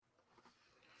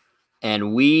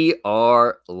And we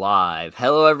are live.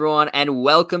 Hello, everyone, and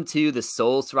welcome to the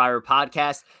Soul Survivor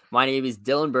podcast. My name is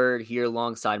Dylan Bird here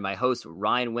alongside my host,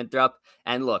 Ryan Winthrop.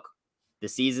 And look, the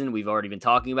season we've already been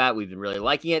talking about, we've been really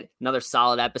liking it. Another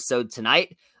solid episode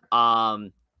tonight.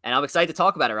 And I'm excited to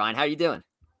talk about it, Ryan. How are you doing?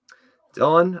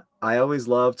 Dylan, I always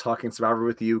love talking Survivor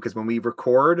with you because when we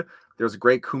record, there's a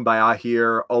great kumbaya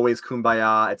here. Always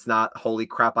kumbaya. It's not holy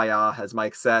crap-aya, as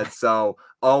Mike said. So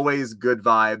always good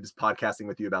vibes podcasting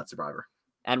with you about Survivor.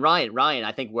 And Ryan,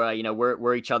 I think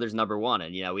we're each other's number one,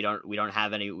 and we don't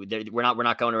have any. We're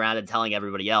not going around and telling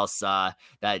everybody else that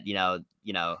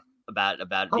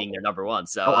about being their number one.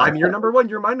 So I'm your number one.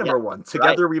 You're my number one.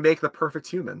 Together we make the perfect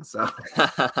human. So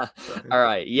all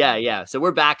right, yeah. So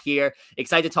we're back here,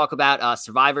 excited to talk about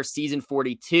Survivor Season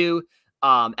 42,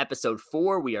 Episode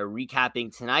 4. We are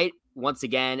recapping tonight. Once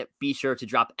again, be sure to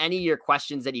drop any of your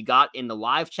questions that you got in the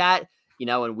live chat.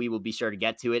 And we will be sure to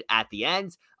get to it at the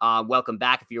end. Welcome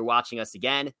back if you're watching us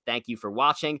again. Thank you for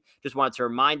watching. Just wanted to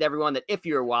remind everyone that if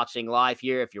you're watching live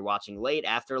here, if you're watching late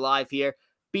after live here,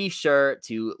 be sure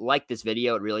to like this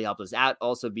video. It really helps us out.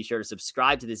 Also, be sure to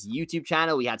subscribe to this YouTube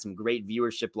channel. We had some great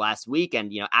viewership last week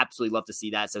and, absolutely love to see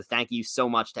that. So thank you so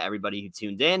much to everybody who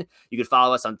tuned in. You can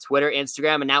follow us on Twitter,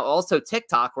 Instagram, and now also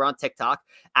TikTok. We're on TikTok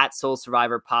at Soul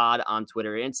Survivor Pod on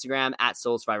Twitter and Instagram, at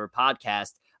Soul Survivor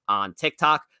Podcast on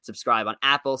TikTok. Subscribe on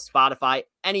Apple, Spotify,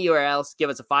 anywhere else. Give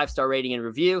us a 5-star rating and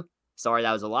review. Sorry,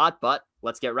 that was a lot, but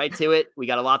let's get right to it. We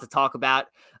got a lot to talk about.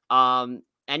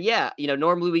 And yeah,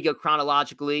 normally we go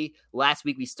chronologically. Last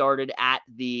week we started at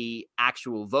the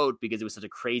actual vote because it was such a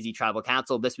crazy tribal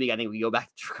council. This week I think we go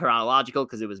back to chronological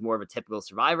because it was more of a typical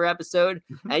Survivor episode.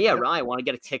 And yeah, Ryan, want to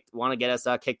get us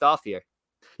kicked off here.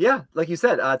 Yeah, like you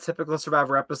said, typical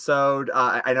Survivor episode.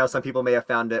 I know some people may have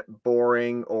found it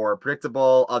boring or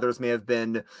predictable. Others may have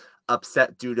been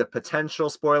upset due to potential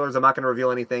spoilers. I'm not going to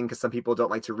reveal anything because some people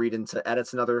don't like to read into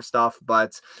edits and other stuff.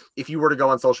 But if you were to go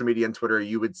on social media and Twitter,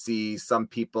 you would see some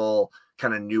people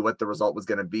kind of knew what the result was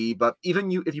going to be. But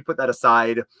even if you put that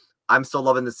aside, I'm still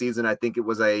loving the season. I think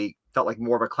it felt like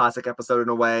more of a classic episode in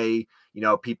a way.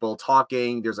 People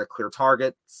talking. There's a clear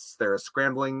target. There's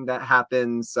scrambling that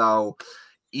happens. So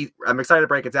I'm excited to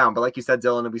break it down, but like you said,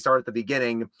 Dylan, we start at the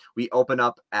beginning. We open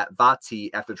up at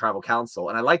Vati after Tribal Council,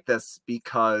 and I like this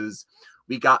because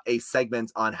we got a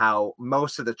segment on how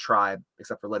most of the tribe,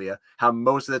 except for Lydia, how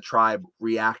most of the tribe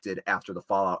reacted after the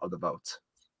fallout of the vote.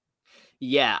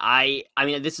 Yeah, I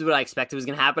mean, this is what I expected was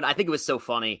going to happen. I think it was so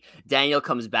funny. Daniel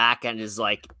comes back and is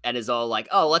all like,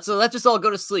 "Oh, let's just all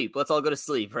go to sleep. Let's all go to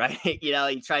sleep," right?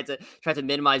 He tried to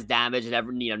minimize damage,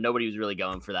 and nobody was really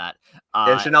going for that.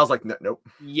 And Chanel's like, "Nope."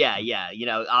 Yeah.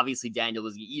 Obviously Daniel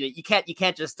was. You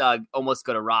can't just almost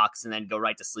go to rocks and then go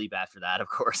right to sleep after that. Of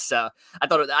course. So I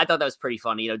thought that was pretty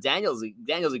funny. Daniel's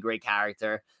a great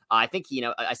character. I think,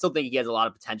 I still think he has a lot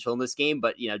of potential in this game,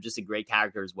 but, just a great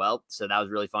character as well. So that was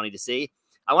really funny to see.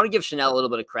 I want to give Chanel a little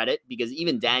bit of credit because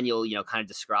even Daniel, kind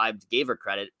of gave her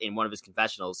credit in one of his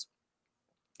confessionals.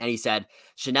 And he said,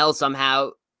 Chanel somehow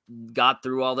got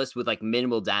through all this with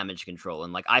minimal damage control.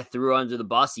 And I threw her under the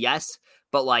bus. Yes.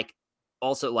 But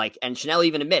also and Chanel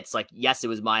even admits yes, it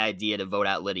was my idea to vote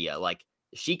out Lydia.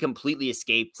 She completely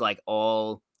escaped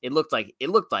all. It looked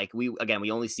like we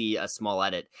only see a small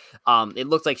edit. It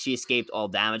looked like she escaped all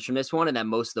damage from this one, and that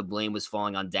most of the blame was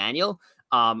falling on Daniel.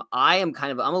 I'm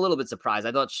a little bit surprised.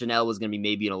 I thought Chanel was going to be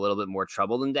maybe in a little bit more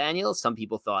trouble than Daniel. Some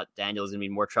people thought Daniel was going to be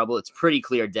in more trouble. It's pretty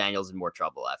clear Daniel's in more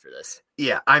trouble after this.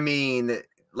 Yeah, I mean,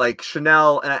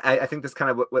 Chanel, and I think this kind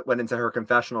of went into her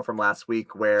confessional from last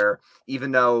week, where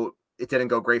even though it didn't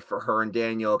go great for her and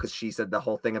Daniel, because she said the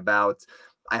whole thing about,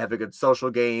 I have a good social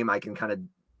game, I can kind of,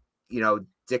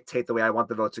 dictate the way I want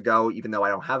the vote to go, even though I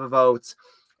don't have a vote.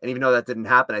 And even though that didn't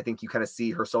happen, I think you kind of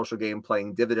see her social game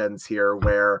playing dividends here,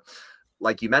 where,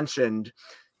 like you mentioned,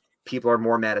 people are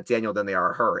more mad at Daniel than they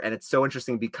are her. And it's so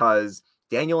interesting because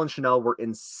Daniel and Chanel were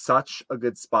in such a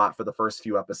good spot for the first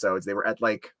few episodes. They were at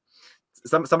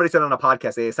somebody said on a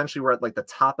podcast, they essentially were at the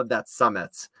top of that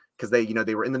summit because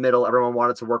they were in the middle. Everyone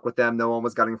wanted to work with them. No one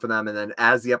was gunning for them. And then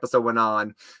as the episode went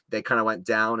on, they kind of went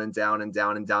down and down and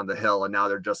down and down the hill. And now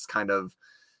they're just kind of,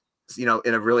 in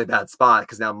a really bad spot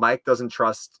because now Mike doesn't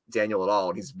trust Daniel at all.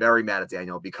 And he's very mad at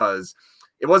Daniel because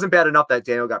it wasn't bad enough that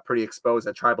Daniel got pretty exposed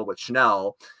at Tribal with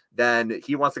Chanel. Then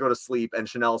he wants to go to sleep. And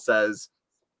Chanel says,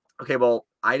 okay, well,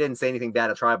 I didn't say anything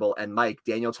bad at Tribal. And Mike,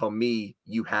 Daniel told me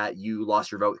you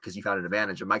lost your vote because you found an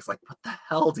advantage. And Mike's like, what the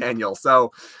hell, Daniel?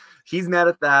 So he's mad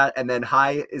at that. And then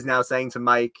Hai is now saying to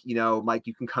Mike, Mike,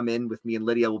 you can come in with me and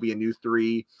Lydia. We'll be a new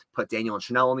 3, put Daniel and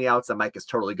Chanel on the outs. And Mike is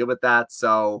totally good with that.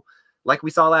 So like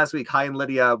we saw last week, Hai and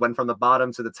Lydia went from the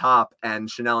bottom to the top, and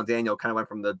Chanel and Daniel kind of went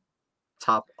from the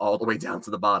top all the way down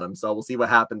to the bottom. So we'll see what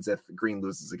happens if Green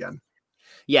loses again.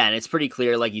 Yeah, and it's pretty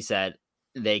clear, like you said,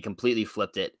 they completely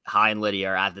flipped it. Hai and Lydia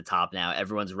are at the top now.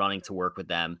 Everyone's running to work with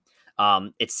them.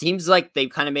 It seems like they've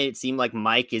kind of made it seem like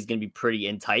Mike is going to be pretty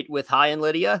in tight with Hai and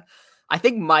Lydia. I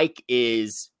think Mike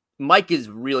is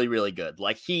really, really good.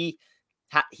 Like he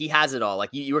has it all.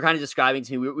 Like you were kind of describing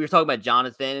to me. We were talking about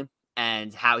Jonathan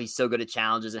and how he's so good at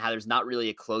challenges and how there's not really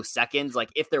a close second. Like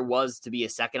if there was to be a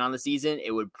second on the season,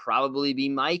 it would probably be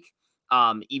Mike.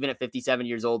 Even at 57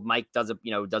 years old, Mike does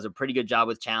a pretty good job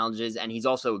with challenges, and he's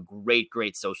also a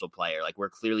great social player. Like we're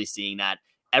clearly seeing that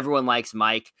everyone likes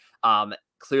Mike.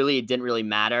 Clearly it didn't really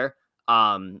matter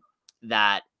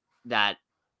that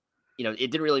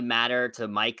it didn't really matter to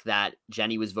Mike that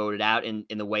Jenny was voted out in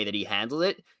the way that he handled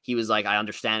it. He was like, I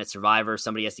understand it's Survivor.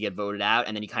 Somebody has to get voted out.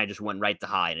 And then he kind of just went right to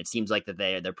Hai. And it seems like that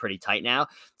they're pretty tight now.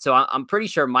 So I'm pretty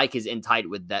sure Mike is in tight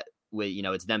with that.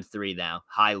 It's them three now,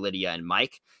 Hai, Lydia, and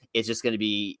Mike. It's just going to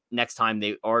be next time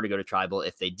they are to go to Tribal.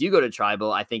 If they do go to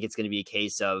Tribal, I think it's going to be a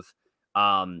case of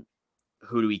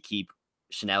who do we keep,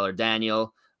 Chanel or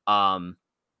Daniel?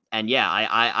 And yeah,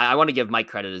 I want to give Mike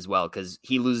credit as well because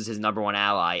he loses his number one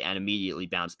ally and immediately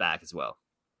bounced back as well.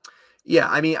 Yeah,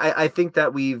 I mean, I think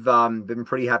that we've been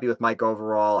pretty happy with Mike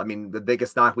overall. I mean, the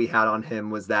biggest knock we had on him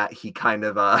was that he kind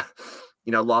of,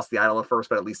 lost the idol at first,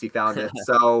 but at least he found it.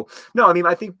 So, no, I mean,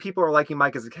 I think people are liking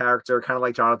Mike as a character, kind of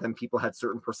like Jonathan. People had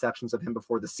certain perceptions of him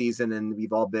before the season, and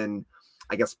we've all been,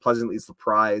 I guess, pleasantly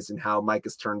surprised in how Mike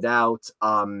has turned out.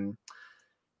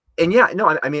 And yeah,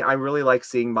 no, I mean, I really like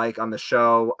seeing Mike on the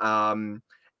show.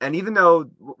 And even though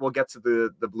we'll get to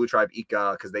the Blue Tribe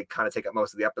Ika, because they kind of take up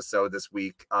most of the episode this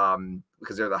week,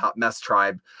 because they're the hot mess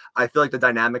tribe, I feel like the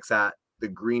dynamics at the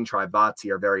Green Tribe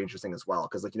Vati are very interesting as well.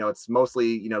 Because it's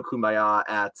mostly, Kumbaya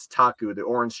at Taku, the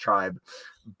Orange Tribe.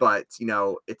 But,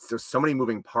 there's so many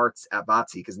moving parts at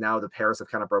Vati because now the pairs have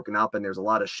kind of broken up and there's a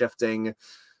lot of shifting.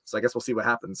 So I guess we'll see what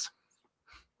happens.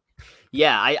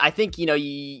 Yeah, I think it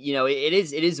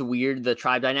is weird. The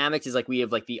tribe dynamics is like we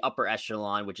have like the upper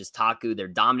echelon, which is Taku. They're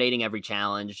dominating every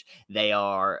challenge. They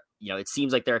are, it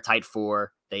seems like they're a tight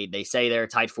four. They say they're a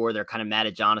tight four. They're kind of mad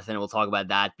at Jonathan, and we'll talk about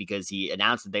that because he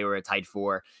announced that they were a tight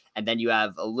four. And then you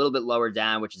have a little bit lower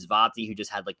down, which is Vati, who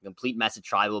just had like a complete mess at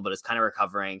tribal, but is kind of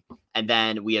recovering. And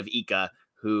then we have Ika,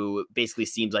 who basically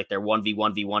seems like they're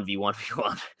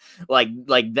 1v1v1v1v1.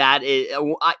 like that is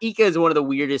Ika is one of the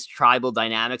weirdest tribal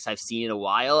dynamics I've seen in a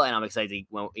while, and I'm excited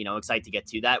to get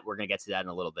to that. We're gonna get to that in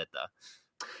a little bit though.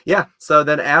 Yeah. So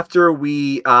then after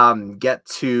we get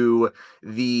to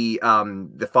the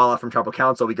fallout from Tribal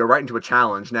Council, we go right into a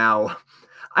challenge. Now,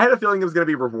 I had a feeling it was going to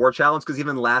be a reward challenge because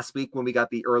even last week when we got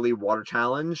the early water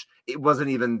challenge, it wasn't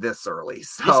even this early.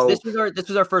 So this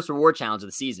was our first reward challenge of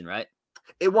the season, right?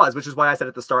 It was, which is why I said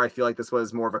at the start, I feel like this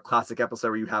was more of a classic episode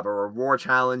where you have a reward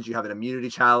challenge, you have an immunity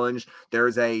challenge,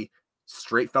 there's a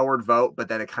straightforward vote, but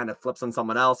then it kind of flips on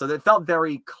someone else. So it felt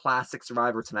very classic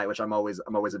Survivor tonight, which I'm always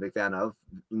a big fan of.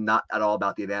 Not at all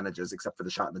about the advantages, except for the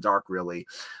shot in the dark, really.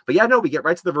 But yeah, no, we get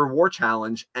right to the reward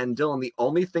challenge. And Dylan, the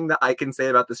only thing that I can say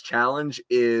about this challenge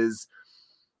is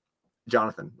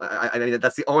Jonathan. I mean,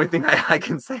 that's the only thing I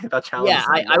can say about challenges.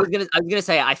 Yeah, I was gonna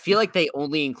say I feel like they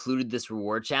only included this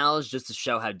reward challenge just to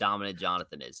show how dominant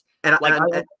Jonathan is. And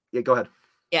yeah, go ahead.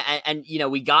 Yeah, and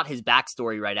we got his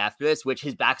backstory right after this, which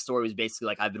his backstory was basically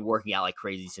like, I've been working out like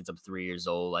crazy since I'm 3 years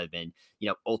old. I've been,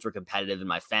 ultra competitive in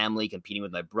my family, competing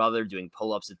with my brother, doing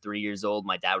pull-ups at 3 years old.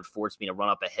 My dad would force me to run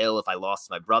up a hill if I lost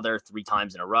to my brother 3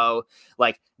 times in a row.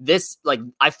 Like this,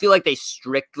 I feel like they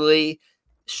strictly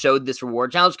showed this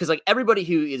reward challenge because like everybody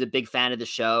who is a big fan of the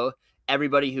show,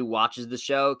 everybody who watches the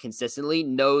show consistently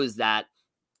knows that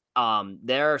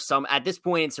there are some at this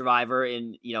point in Survivor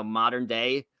in modern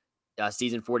day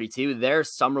season 42,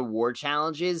 there's some reward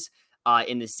challenges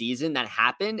in the season that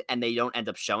happen and they don't end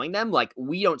up showing them. Like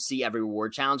we don't see every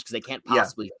reward challenge because they can't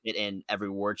possibly fit in every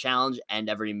reward challenge and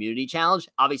every immunity challenge.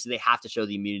 Obviously they have to show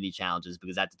the immunity challenges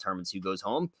because that determines who goes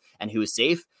home and who is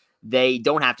safe. They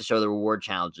don't have to show the reward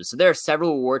challenges. So there are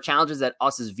several reward challenges that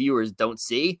us as viewers don't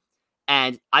see.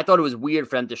 And I thought it was weird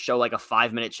for them to show like a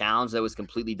 5-minute challenge that was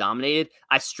completely dominated.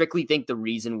 I strictly think the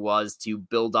reason was to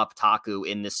build up Taku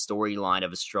in this storyline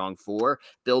of a strong 4,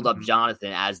 build up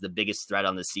Jonathan as the biggest threat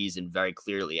on the season very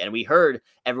clearly. And we heard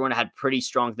everyone had pretty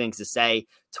strong things to say.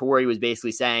 Tori was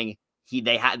basically saying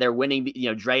they're winning.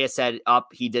 Drea said up,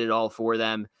 he did it all for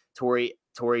them. Tori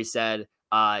said,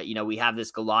 we have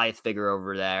this Goliath figure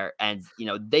over there and,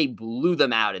 they blew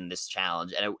them out in this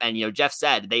challenge. And Jeff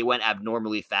said they went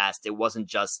abnormally fast. It wasn't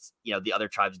just, the other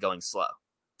tribes going slow.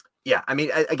 Yeah. I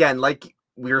mean, again, like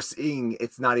we're seeing,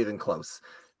 it's not even close.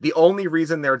 The only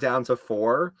reason they're down to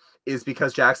 4 is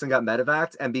because Jackson got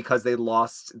medevaced and because they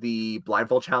lost the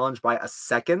blindfold challenge by a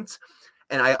second.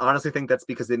 And I honestly think that's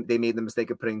because they made the mistake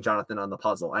of putting Jonathan on the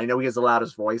puzzle. I know he has the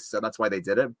loudest voice, so that's why they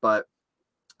did it. But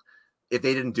if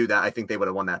they didn't do that, I think they would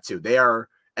have won that too. They are,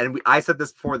 and I said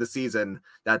this before the season,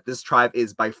 that this tribe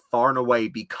is by far and away,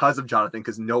 because of Jonathan,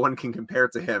 because no one can compare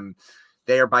to him,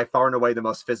 they are by far and away the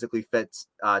most physically fit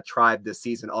tribe this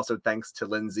season. Also, thanks to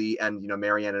Lindsay and,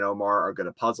 Maryanne and Omar are good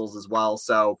at puzzles as well.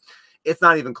 So it's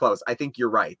not even close. I think you're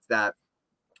right that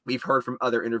we've heard from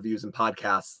other interviews and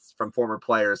podcasts from former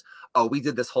players, oh, we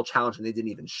did this whole challenge and they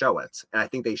didn't even show it. And I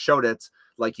think they showed it,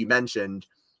 like you mentioned,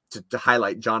 to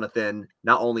highlight Jonathan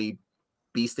not only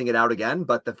beasting it out again,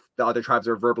 but the other tribes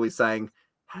are verbally saying,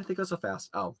 how did they go so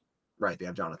fast? Oh, right, they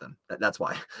have Jonathan. That's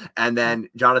why. And then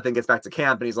Jonathan gets back to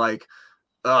camp and he's like,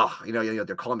 oh,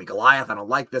 they're calling me Goliath. I don't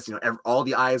like this. All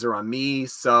the eyes are on me.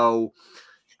 So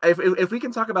if we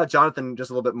can talk about Jonathan just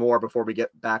a little bit more before we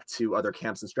get back to other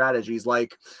camps and strategies,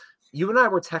 like you and I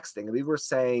were texting and we were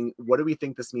saying, what do we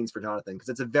think this means for Jonathan? Because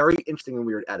it's a very interesting and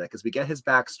weird edit, because we get his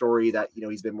backstory that,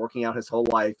 he's been working out his whole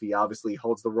life. He obviously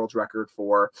holds the world's record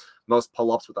for most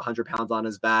pull-ups with 100 pounds on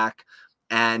his back.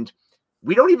 And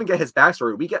we don't even get his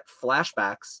backstory. We get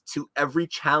flashbacks to every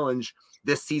challenge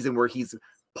this season where he's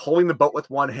pulling the boat with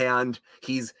one hand,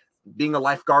 he's being a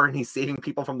lifeguard, and he's saving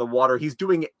people from the water. He's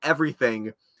doing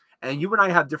everything. And you and I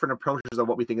have different approaches on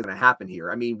what we think is going to happen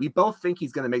here. I mean, we both think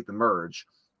he's going to make the merge,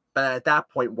 but at that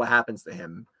point, what happens to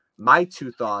him? My two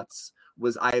thoughts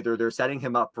was either they're setting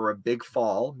him up for a big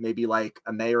fall, maybe like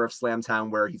a mayor of Slamtown,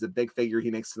 where he's a big figure,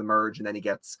 he makes the merge, and then he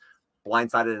gets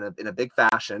blindsided in a big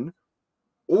fashion,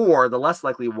 or the less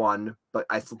likely one, but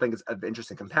I still think it's an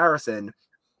interesting comparison,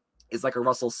 is like a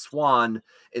Russell Swan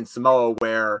in Samoa,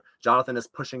 where Jonathan is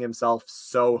pushing himself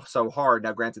so hard.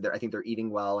 Now, granted, I think they're eating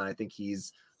well, and I think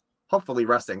he's hopefully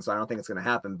resting, so I don't think it's going to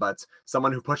happen. But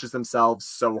someone who pushes themselves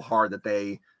so hard that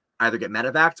they either get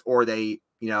medevaced or they,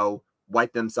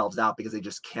 wipe themselves out because they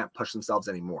just can't push themselves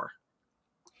anymore.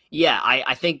 Yeah,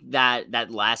 I think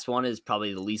that last one is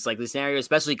probably the least likely scenario,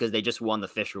 especially because they just won the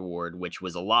fish reward, which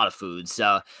was a lot of food.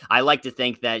 So I like to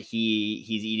think that he's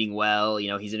eating well.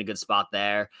 He's in a good spot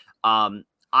there.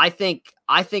 I think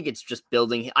it's just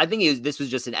building. I think this was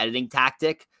just an editing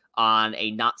tactic on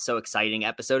a not so exciting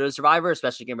episode of Survivor,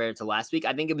 especially compared to last week.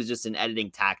 I think it was just an editing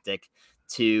tactic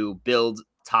to build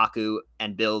Taku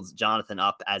and build Jonathan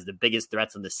up as the biggest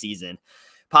threats of the season.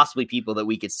 Possibly people that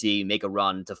we could see make a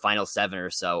run to final 7 or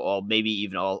so, or maybe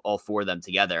even all 4 of them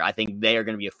together. I think they are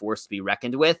going to be a force to be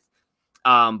reckoned with.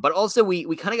 But also we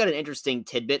kind of got an interesting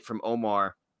tidbit from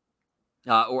Omar,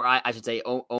 or I should say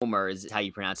Omar is how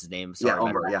you pronounce his name. Sorry, yeah,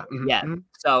 Omar. Yeah. Mm-hmm. Yeah.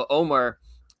 So Omar,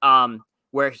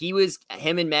 where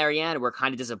him and Maryanne were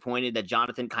kind of disappointed that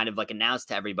Jonathan kind of like announced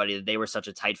to everybody that they were such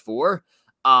a tight 4.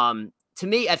 To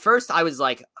me, at first, I was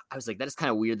like, that is kind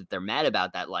of weird that they're mad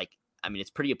about that. Like, I mean, it's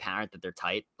pretty apparent that they're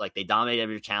tight. Like, they dominate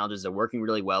every challenges. They're working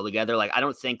really well together. Like, I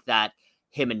don't think that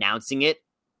him announcing it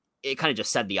kind of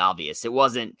just said the obvious. It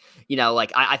wasn't,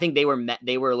 like, I think they were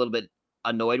a little bit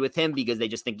annoyed with him because they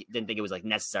just didn't think it was like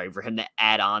necessary for him to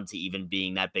add on to even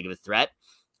being that big of a threat.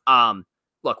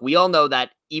 Look, we all know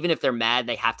that even if they're mad,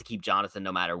 they have to keep Jonathan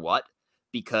no matter what,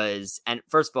 because, and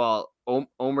first of all,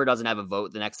 Omar doesn't have a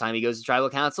vote the next time he goes to tribal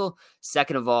council.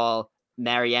 Second of all,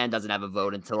 Maryanne doesn't have a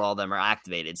vote until all of them are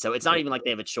activated. So it's not even like they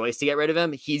have a choice to get rid of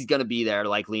him. He's going to be there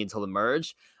likely until the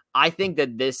merge. I think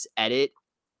that this edit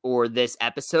or this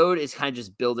episode is kind of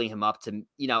just building him up to,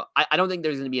 I don't think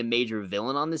there's going to be a major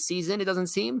villain on this season. It doesn't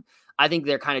seem. I think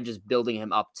they're kind of just building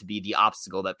him up to be the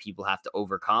obstacle that people have to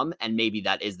overcome. And maybe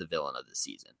that is the villain of the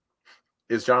season.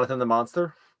 Is Jonathan the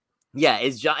monster? Yeah,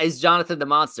 is Jonathan the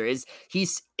monster? Is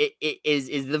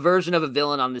the version of a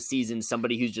villain on the season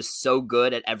somebody who's just so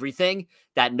good at everything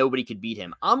that nobody could beat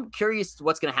him? I'm curious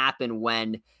what's going to happen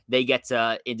when they get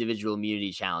to individual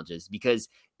immunity challenges, because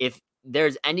if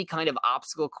there's any kind of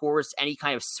obstacle course, any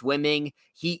kind of swimming,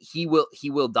 he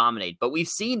will dominate. But we've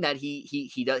seen that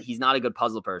he's not a good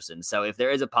puzzle person. So if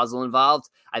there is a puzzle involved,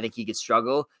 I think he could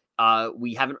struggle.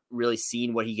 We haven't really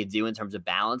seen what he could do in terms of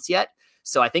balance yet.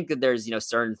 So I think that there's,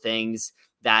 certain things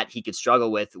that he could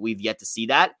struggle with. We've yet to see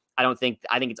that. I think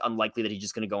it's unlikely that he's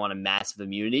just going to go on a massive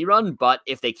immunity run, but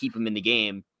if they keep him in the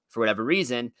game for whatever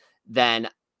reason, then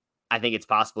I think it's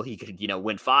possible he could,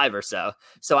 win 5 or so.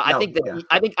 So I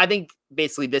think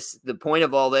basically the point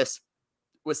of all this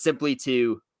was simply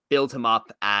to build him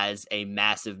up as a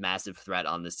massive, massive threat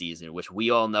on the season, which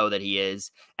we all know that he is.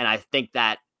 And I think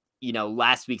that,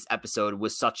 last week's episode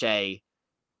was such a,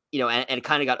 and it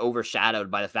kind of got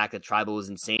overshadowed by the fact that Tribal was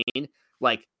insane.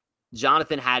 Like,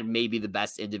 Jonathan had maybe the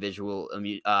best individual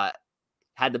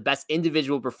had the best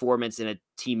individual performance in a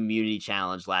team immunity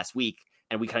challenge last week,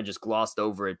 and we kind of just glossed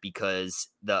over it because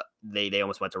they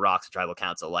almost went to Rocks at Tribal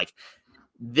Council. Like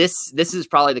this is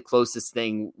probably the closest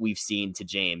thing we've seen to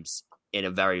James in a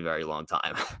very, very long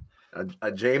time.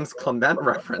 A James Clement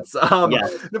reference. Yeah.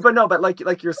 But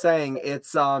like you're saying,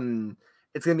 it's gonna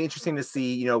be interesting to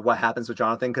see, you know, what happens with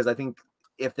Jonathan, because I think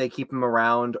if they keep him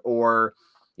around, or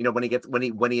you know, when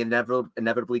he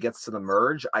inevitably gets to the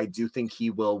merge, I do think he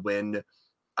will win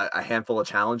a handful of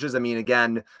challenges. I mean,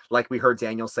 again, like we heard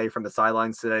Daniel say from the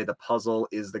sidelines today, the puzzle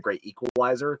is the great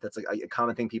equalizer. That's a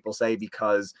common thing people say,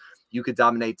 because you could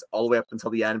dominate all the way up until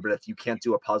the end, but if you can't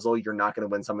do a puzzle, you're not going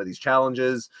to win some of these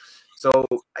challenges. So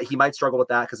he might struggle with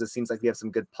that, because it seems like we have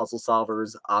some good puzzle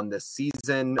solvers on this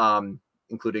season,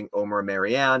 including Omer and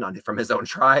Marianne from his own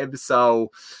tribe. So,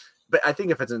 but I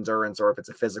think if it's endurance or if it's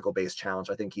a physical based challenge,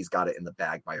 I think he's got it in the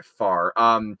bag by far.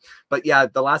 But yeah,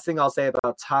 the last thing I'll say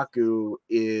about Taku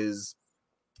is,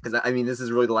 because I mean, this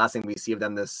is really the last thing we see of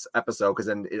them this episode, because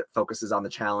then it focuses on the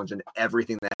challenge and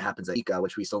everything that happens at Ika,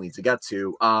 which we still need to get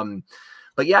to.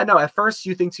 But yeah, no, at first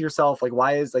you think to yourself, like,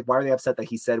 why are they upset that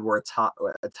he said we're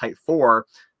a tight 4?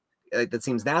 That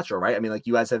seems natural, right? I mean, like,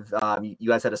 you guys had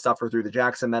to suffer through the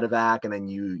Jackson medevac, and then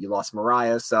you lost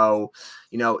Mariah, so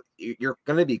you know you're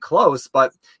going to be close.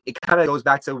 But it kind of goes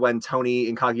back to when Tony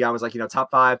and Kageyama was like, you know, top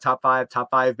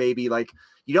five, baby. Like,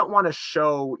 you don't want to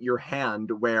show your hand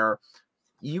where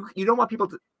you don't want people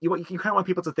to you kind of want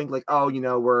people to think like, oh, you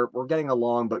know, we're getting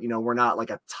along, but you know, we're not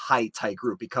like a tight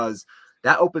group, because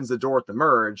that opens the door at the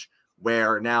merge,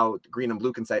 where now green and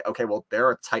blue can say, okay, well, they're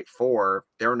a tight 4.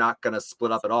 They're not going to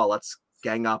split up at all. Let's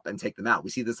gang up and take them out. We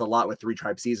see this a lot with 3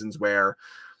 tribe seasons, where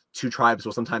 2 tribes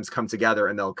will sometimes come together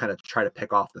and they'll kind of try to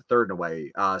pick off the third in a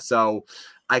way. So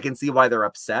I can see why they're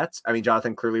upset. I mean,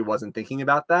 Jonathan clearly wasn't thinking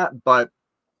about that, but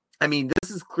I mean, this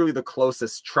is clearly the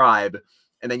closest tribe.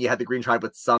 And then you had the green tribe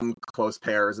with some close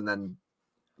pairs, and then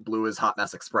blue is Hot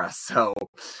Mess Express. So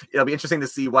it'll be interesting to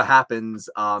see what happens.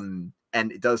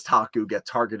 And does Taku get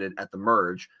targeted at the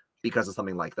merge because of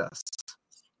something like this?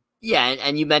 Yeah,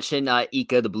 and you mentioned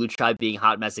Ika, the blue tribe, being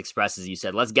Hot Mess Express, as you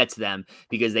said. Let's get to them,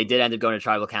 because they did end up going to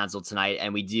Tribal Council tonight,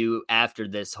 and we do, after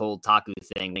this whole Taku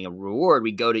thing being a reward,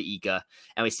 we go to Ika,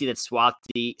 and we see that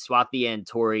Swathi and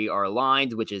Tori are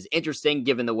aligned, which is interesting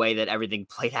given the way that everything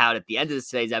played out at the end of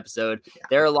today's episode. Yeah.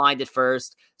 They're aligned at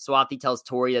first. Swathi tells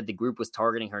Tori that the group was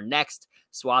targeting her next.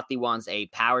 Swathi wants a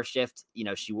power shift. You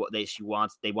know, they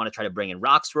want to try to bring in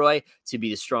Roxroy to be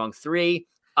the strong 3,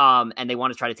 and they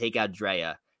want to try to take out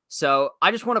Drea. So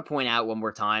I just want to point out one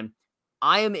more time,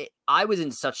 I was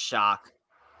in such shock.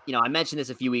 You know, I mentioned this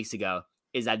a few weeks ago,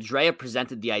 is that Drea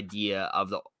presented the idea of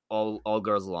the all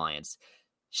girls alliance.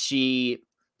 She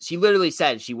literally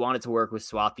said she wanted to work with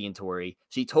Swathi and Tori.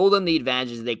 She told them the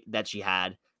advantages that she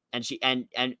had, and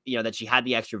you know, that she had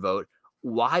the extra vote.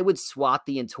 Why would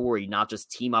Swathi and Tori not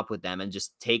just team up with them and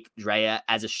just take Drea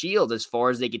as a shield as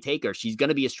far as they could take her? She's going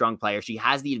to be a strong player. She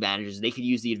has the advantages. They could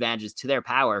use the advantages to their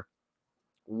power.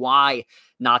 Why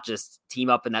not just team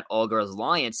up in that all-girls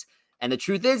alliance? And the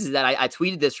truth is that I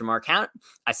tweeted this from our account.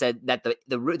 I said that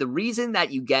the reason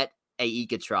that you get a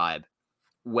Ika tribe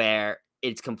where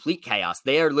it's complete chaos,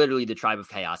 they are literally the tribe of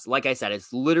chaos. Like I said,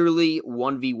 it's literally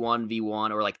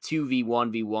 1v1v1 or like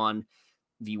 2v1v1v1.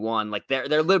 Like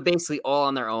they're basically all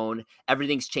on their own.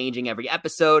 Everything's changing every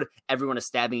episode. Everyone is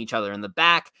stabbing each other in the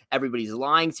back. Everybody's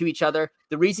lying to each other.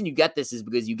 The reason you get this is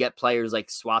because you get players like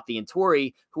Swathi and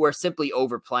Tori who are simply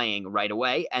overplaying right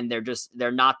away, and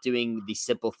they're not doing the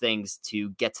simple things to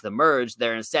get to the merge.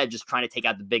 They're instead just trying to take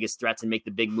out the biggest threats and make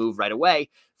the big move right away.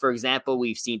 For example,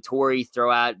 we've seen Tori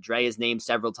throw out Drea's name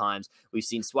several times. We've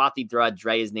seen Swathi throw out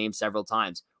Drea's name several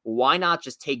times. Why not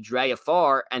just take Drea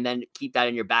far and then keep that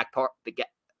in your back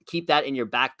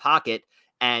pocket,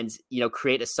 and, you know,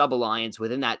 create a sub alliance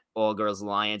within that all girls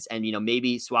alliance. And, you know,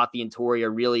 maybe Swathi and Tori are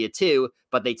really a 2,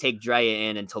 but they take Drea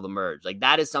in until the merge. Like,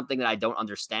 that is something that I don't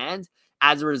understand.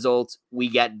 As a result, we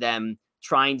get them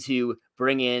trying to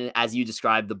bring in, as you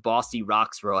described, the bossy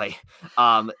Roxroy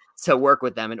to work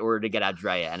with them in order to get out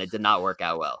Drea. And it did not work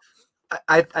out well.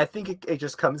 I think it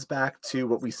just comes back to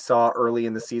what we saw early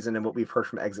in the season and what we've heard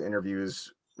from exit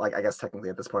interviews. Like, I guess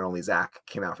technically at this point only Zach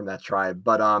came out from that tribe,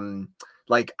 but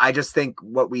like, I just think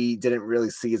what we didn't really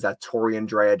see is that Tori and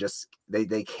Drea just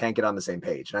they can't get on the same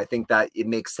page. And I think that it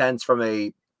makes sense from a,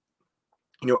 you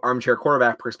know, armchair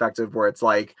quarterback perspective, where it's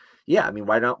like, yeah, I mean,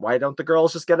 why don't the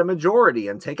girls just get a majority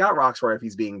and take out Roxroy if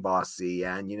he's being bossy,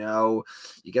 and, you know,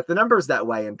 you get the numbers that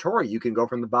way, and Tori, you can go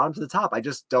from the bottom to the top. I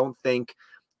just don't think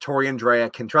Tori and Drea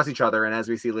can trust each other. And as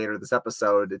we see later this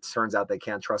episode, it turns out they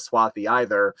can't trust Swathi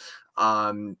either.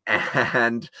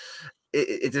 And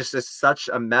it's just such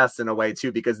a mess in a way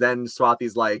too, because then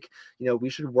Swathi's like, we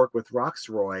should work with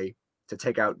Roxroy to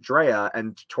take out Drea,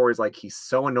 and Tori's like, he's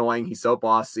so annoying, he's so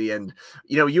bossy. And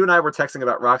you and I were texting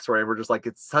about Roxroy, and we're just like,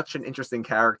 it's such an interesting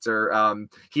character.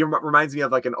 He reminds me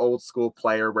of like an old school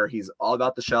player where he's all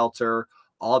about the shelter,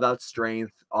 all about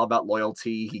strength, all about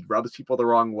loyalty. He rubs people the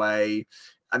wrong way.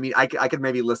 I mean, I could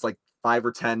maybe list like 5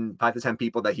 to 10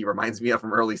 people that he reminds me of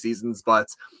from early seasons, but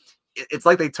it's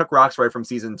like they took Roxroy from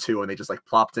season 2 and they just like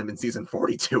plopped him in season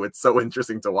 42. It's so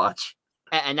interesting to watch.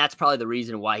 And that's probably the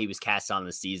reason why he was cast on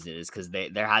the season, is because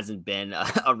there hasn't been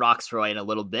a Roxroy in a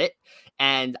little bit.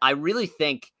 And I really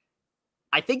think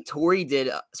Tori did.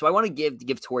 So I want to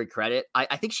give Tori credit.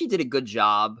 I think she did a good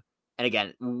job. And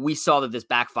again, we saw that this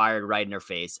backfired right in her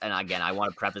face. And again, I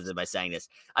want to preface it by saying this.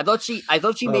 I thought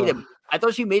she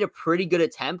made a pretty good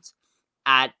attempt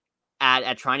at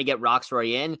trying to get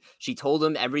Roxroy in. She told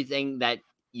him everything that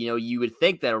you would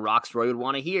think that a Roxroy would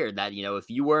want to hear, that, if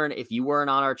you weren't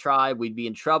on our tribe, we'd be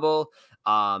in trouble.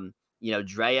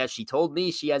 Drea, she told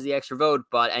me she has the extra vote,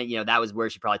 but, and, that was where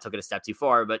she probably took it a step too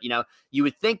far. But, you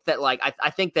would think that, like, I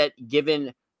think that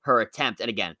given her attempt, and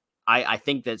again, I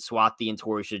think that Swathi and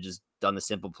Tori should have just done the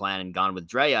simple plan and gone with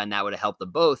Drea, and that would have helped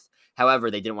them both.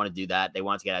 However, they didn't want to do that. They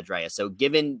wanted to get at Drea. So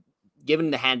given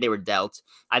the hand they were dealt,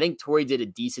 I think Tori did a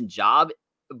decent job.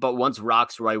 But once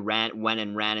Roxroy went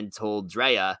and told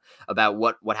Drea about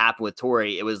what happened with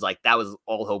Tori, it was like that was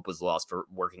all hope was lost for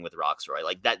working with Roxroy.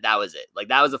 Like that was it. Like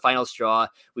that was the final straw.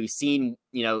 We've seen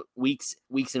weeks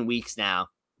and weeks now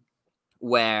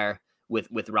where with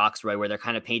Roxroy, where they're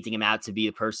kind of painting him out to be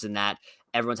the person that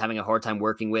everyone's having a hard time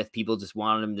working with. People just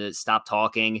wanted him to stop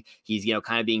talking. He's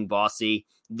kind of being bossy.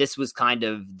 This was kind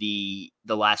of the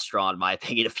last straw, in my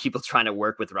opinion, of people trying to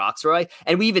work with Roxroy.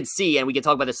 And we even see, and we can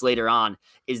talk about this later on,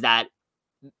 is that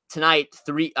tonight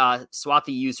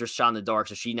Swathi used her shot in the dark,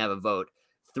 so she didn't have a vote.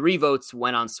 3 votes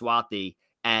went on Swathi,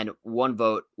 and 1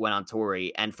 vote went on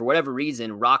Tori. And for whatever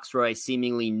reason, Roxroy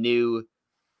seemingly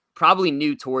probably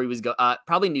knew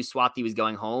Swathi was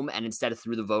going home, and instead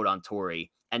threw the vote on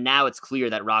Tori. And now it's clear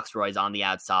that Roxroy is on the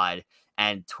outside,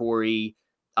 and Tori.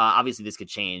 Obviously, this could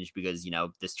change because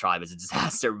this tribe is a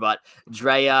disaster. But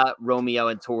Drea, Romeo,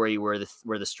 and Tori were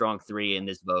the strong 3 in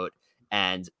this vote,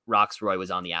 and Roxroy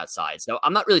was on the outside. So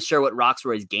I'm not really sure what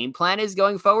Roxroy's game plan is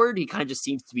going forward. He kind of just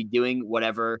seems to be doing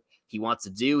whatever he wants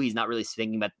to do. He's not really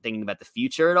thinking about the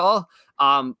future at all.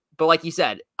 But like you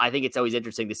said, I think it's always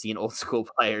interesting to see an old school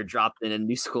player dropped in a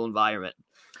new school environment.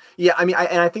 Yeah, I mean,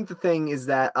 I think the thing is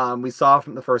that we saw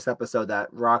from the first episode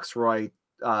that Roxroy,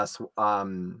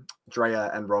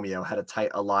 Drea, and Romeo had a tight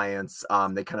alliance.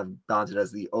 They kind of bonded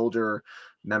as the older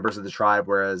members of the tribe,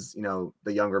 whereas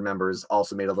the younger members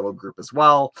also made a little group as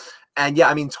well. And yeah,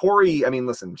 I mean, Tori,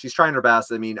 listen, she's trying her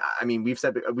best. I mean, I think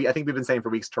we've been saying for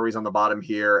weeks Tori's on the bottom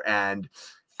here, and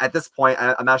at this point,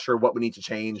 I'm not sure what we need to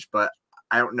change, but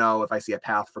I don't know if I see a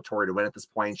path for Tori to win at this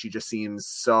point. She just seems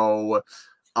so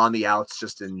on the outs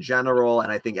just in general. And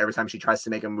I think every time she tries to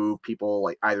make a move, people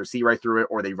like either see right through it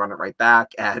or they run it right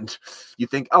back. And you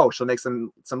think, oh, she'll make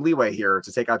some leeway here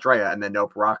to take out Drea. And then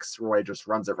nope, Roxroy just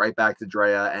runs it right back to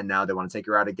Drea. And now they want to take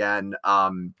her out again.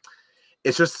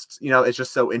 It's just, it's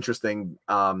just so interesting.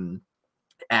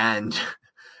 And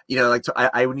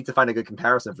I would need to find a good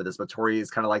comparison for this, but Tori is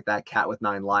kind of like that cat with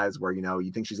 9 lives where,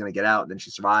 you think she's going to get out and then she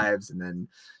survives and then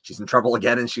she's in trouble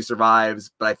again and she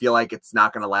survives. But I feel like it's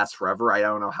not going to last forever. I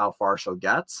don't know how far she'll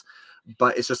get,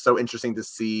 but it's just so interesting to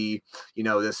see,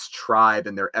 this tribe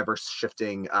and their ever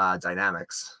shifting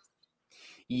dynamics.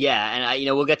 Yeah. And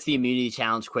we'll get to the immunity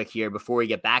challenge quick here before we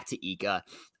get back to Ika.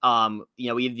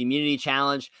 We have the immunity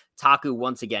challenge. Taku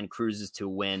once again cruises to a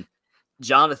win.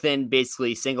 Jonathan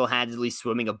basically single-handedly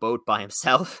swimming a boat by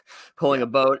himself, pulling a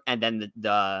boat, and then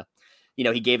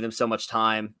he gave them so much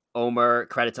time.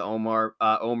 Credit to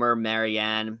Omar,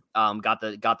 Marianne, got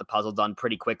the puzzle done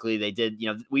pretty quickly. They did,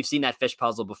 we've seen that fish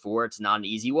puzzle before. It's not an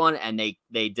easy one, and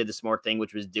they did the smart thing,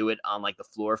 which was do it on like the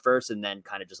floor first, and then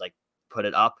kind of just like put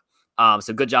it up.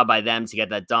 So good job by them to get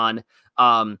that done.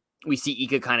 We see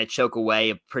Ika kind of choke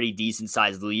away a pretty decent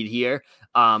sized lead here.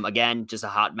 Again, just a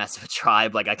hot mess of a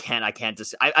tribe. Like I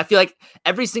feel like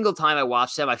every single time I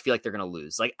watch them, I feel like they're going to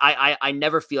lose. Like I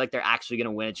never feel like they're actually going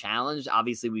to win a challenge.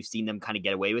 Obviously we've seen them kind of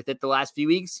get away with it the last few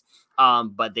weeks.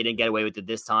 But they didn't get away with it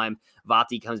this time.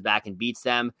 Vati comes back and beats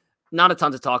them. Not a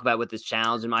ton to talk about with this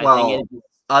challenge in my opinion.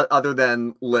 other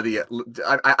than Lydia.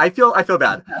 I feel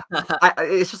bad.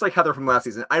 It's just like Heather from last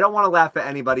season. I don't want to laugh at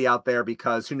anybody out there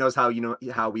because who knows how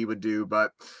we would do,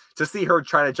 but to see her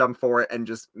try to jump for it and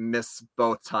just miss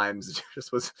both times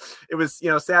it was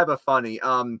sad but funny.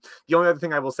 The only other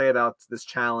thing I will say about this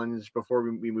challenge before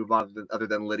we move on, other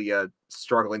than Lydia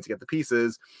struggling to get the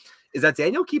pieces, is that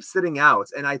Daniel keeps sitting out,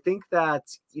 and I think that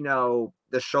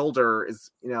the shoulder is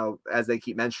as they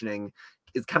keep mentioning,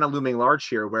 is kind of looming large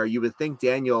here, where you would think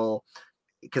Daniel,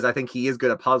 because I think he is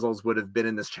good at puzzles, would have been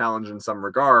in this challenge in some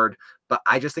regard. But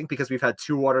I just think because we've had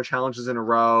 2 water challenges in a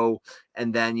row,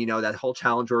 and then, that whole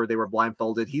challenge where they were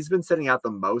blindfolded, he's been sitting out the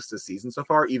most this season so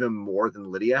far, even more than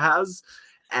Lydia has.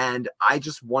 And I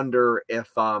just wonder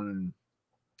if,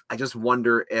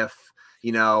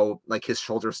 like his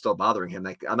shoulder's still bothering him.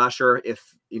 Like, I'm not sure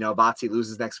if, Vatsy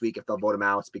loses next week, if they'll vote him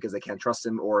out because they can't trust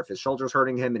him, or if his shoulder's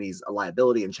hurting him and he's a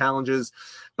liability in challenges.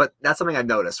 But that's something I've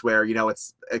noticed where,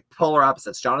 it's polar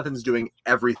opposites. Jonathan's doing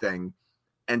everything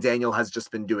and Daniel has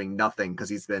just been doing nothing because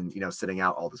he's been, sitting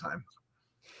out all the time.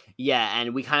 Yeah,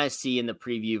 and we kind of see in the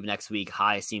preview of next week,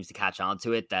 Hai seems to catch on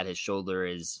to it, that his shoulder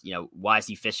is, why is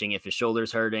he fishing if his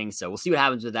shoulder's hurting? So we'll see what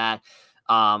happens with that.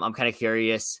 I'm kind of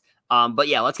curious. But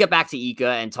yeah, let's get back to Ika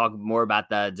and talk more about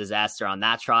the disaster on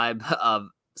that tribe.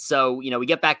 So, we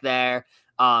get back there.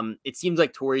 It seems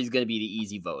like Tori's going to be the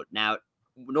easy vote. Now,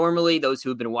 normally those who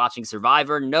have been watching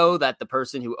Survivor know that the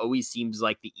person who always seems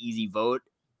like the easy vote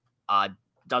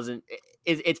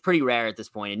it's pretty rare at this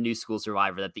point in New School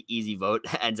Survivor that the easy vote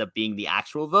ends up being the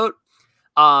actual vote.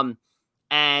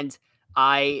 And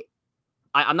I'm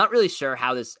not really sure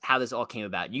how this all came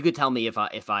about. You could tell me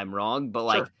if I'm wrong, but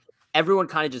like, sure. Everyone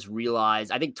kind of just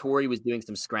realized, I think Tori was doing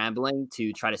some scrambling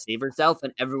to try to save herself,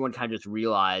 and everyone kind of just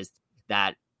realized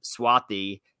that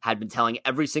Swathi had been telling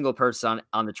every single person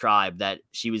on the tribe that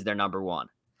she was their number one.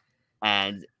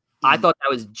 And I thought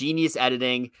that was genius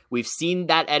editing. We've seen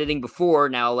that editing before.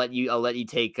 Now I'll let you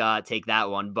take that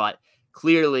one, but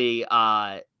clearly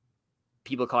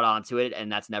people caught on to it,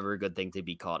 and that's never a good thing to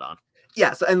be caught on.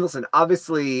 Yeah, so, and listen,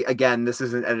 obviously, again, this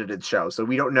is an edited show, so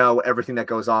we don't know everything that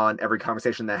goes on, every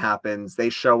conversation that happens. They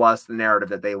show us the narrative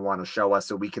that they want to show us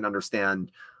so we can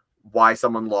understand why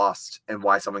someone lost and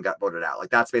why someone got voted out. Like,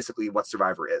 that's basically what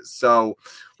Survivor is. So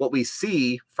what we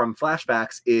see from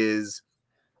flashbacks is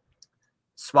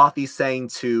Swathi saying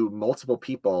to multiple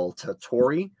people, to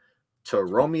Tori, to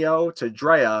Romeo, to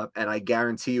Drea, and I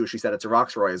guarantee you she said it to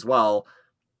Roxroy as well,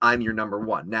 I'm your number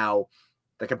one. Now,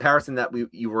 the comparison that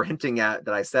you were hinting at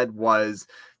that I said was,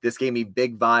 this gave me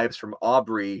big vibes from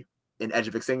Aubrey in Edge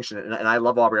of Extinction. And I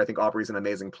love Aubrey. I think Aubrey's an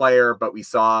amazing player, but we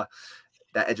saw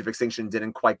that Edge of Extinction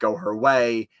didn't quite go her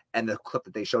way. And the clip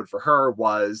that they showed for her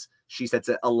was, she said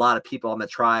to a lot of people on the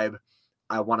tribe,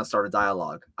 I want to start a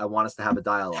dialogue. I want us to have a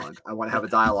dialogue. I want to have a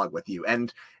dialogue with you.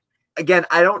 And again,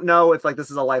 I don't know if like this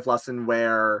is a life lesson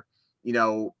where,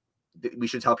 we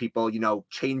should tell people,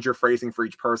 change your phrasing for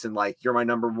each person. Like, you're my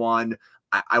number one.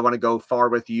 I want to go far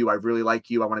with you. I really like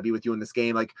you. I want to be with you in this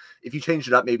game. Like, if you change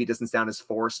it up, maybe it doesn't sound as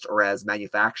forced or as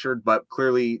manufactured, but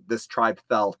clearly this tribe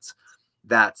felt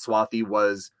that Swathi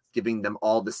was giving them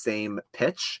all the same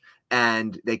pitch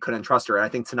and they couldn't trust her. And I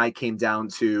think tonight came down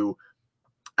to,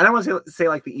 I don't want to say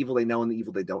like the evil they know and the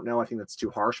evil they don't know. I think that's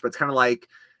too harsh, but it's kind of like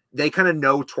they kind of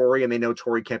know Tori and they know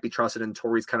Tori can't be trusted, and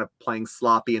Tori's kind of playing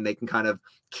sloppy and they can kind of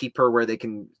keep her where they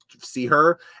can see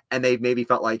her. And they maybe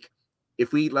felt like,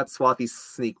 if we let Swathi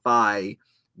sneak by,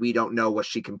 we don't know what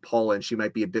she can pull, and she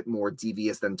might be a bit more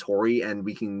devious than Tori, and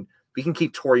we can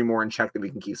keep Tori more in check than we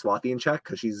can keep Swathi in check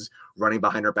because she's running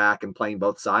behind her back and playing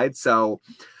both sides. So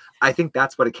I think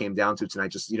that's what it came down to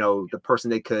tonight. Just, the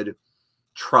person they could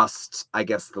trust, I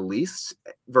guess, the least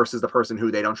versus the person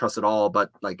who they don't trust at all, but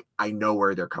like, I know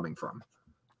where they're coming from.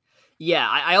 Yeah,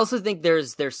 I also think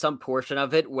there's some portion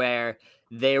of it where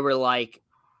they were like,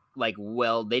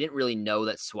 well, they didn't really know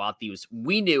that Swathi was,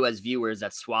 we knew as viewers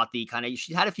that Swathi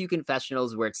she had a few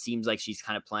confessionals where it seems like she's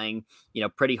kind of playing,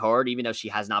 pretty hard, even though she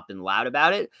has not been loud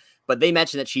about it. But they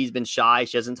mentioned that she's been shy.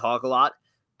 She doesn't talk a lot.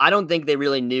 I don't think they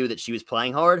really knew that she was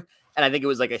playing hard. And I think it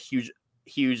was like a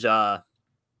huge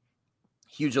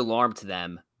alarm to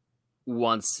them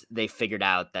once they figured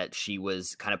out that she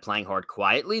was kind of playing hard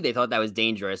quietly. They thought that was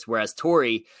dangerous. Whereas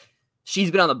Tori,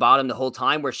 she's been on the bottom the whole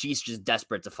time where she's just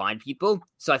desperate to find people.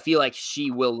 So I feel like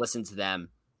she will listen to them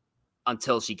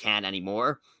until she can't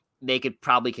anymore. They could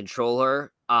probably control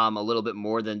her a little bit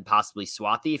more than possibly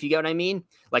Swathi, if you get what I mean.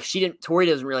 Like, Tori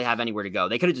doesn't really have anywhere to go.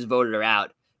 They could have just voted her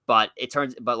out, but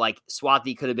like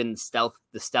Swathi could have been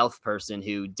the stealth person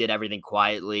who did everything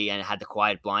quietly and had the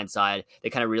quiet blind side. They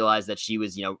kind of realized that she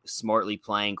was, smartly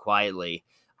playing quietly.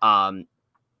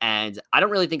 And I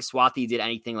don't really think Swathi did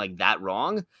anything like that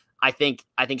wrong. I think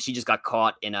she just got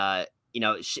caught in a,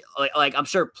 like I'm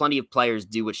sure plenty of players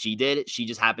do what she did. She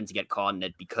just happened to get caught in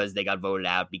it because they got voted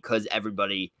out, because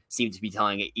everybody seemed to be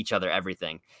telling each other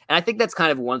everything. And I think that's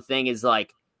kind of one thing is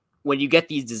like when you get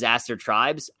these disaster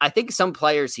tribes, I think some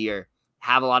players here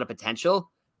have a lot of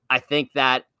potential. I think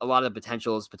that a lot of the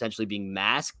potential is potentially being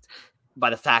masked by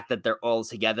the fact that they're all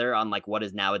together on like what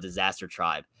is now a disaster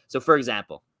tribe. So for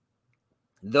example,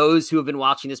 those who have been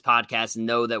watching this podcast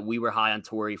know that we were high on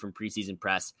Tori from preseason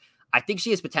press. I think she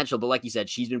has potential, but like you said,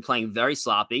 she's been playing very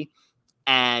sloppy,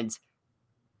 and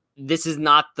this is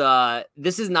not the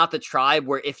tribe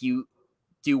where if you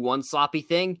do one sloppy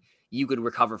thing, you could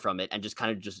recover from it and just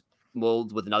kind of just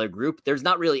mold with another group. There's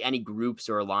not really any groups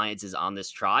or alliances on this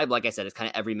tribe. Like I said, it's kind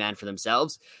of every man for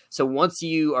themselves. So once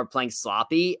you are playing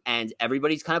sloppy and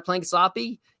everybody's kind of playing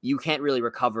sloppy, you can't really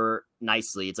recover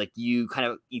nicely. It's like you kind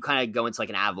of go into like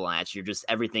an avalanche. You're just,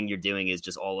 everything you're doing is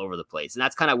just all over the place. And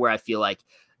that's kind of where I feel like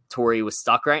Tori was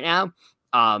stuck right now.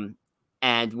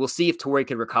 And we'll see if Tori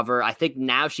can recover. I think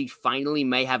now she finally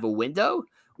may have a window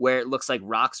where it looks like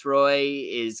Roxroy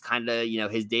is kind of,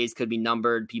 his days could be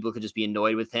numbered. People could just be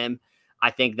annoyed with him. I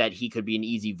think that he could be an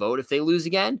easy vote if they lose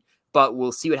again, but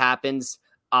we'll see what happens.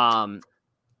 And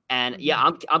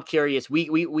yeah, I'm curious.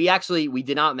 We actually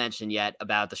did not mention yet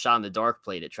about the Shot in the Dark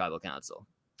played at Tribal Council.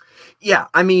 Yeah,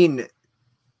 I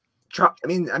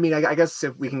guess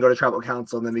if we can go to Tribal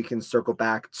Council and then we can circle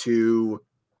back to,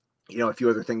 a few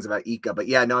other things about Ika. But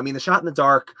yeah, no, the Shot in the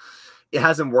Dark, it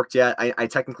hasn't worked yet. I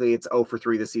technically it's 0 for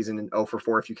 3 this season and 0 for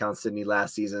 4 if you count Sydney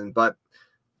last season, but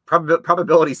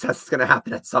probability says it's going to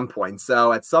happen at some point.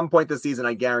 So at some point this season,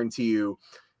 I guarantee you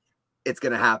it's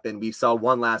going to happen. We saw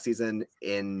one last season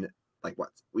in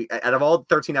out of all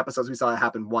 13 episodes, we saw it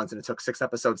happen once, and it took 6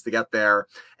 episodes to get there.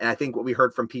 And I think what we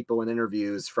heard from people in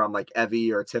interviews from like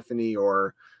Evie or Tiffany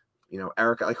or,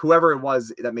 Erica, like whoever it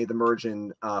was that made the merge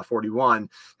in 41,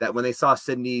 that when they saw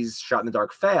Sydney's Shot in the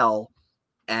Dark fail,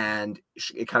 and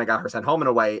it kind of got her sent home in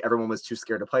a way, everyone was too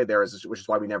scared to play there, which is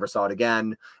why we never saw it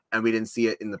again. And we didn't see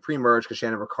it in the pre-merge because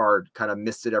Shannon Ricard kind of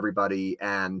misted everybody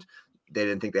and they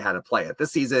didn't think they had to play it.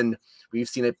 This season, we've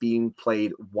seen it being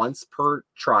played once per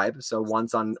tribe. So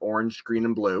once on orange, green,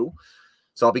 and blue.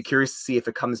 So I'll be curious to see if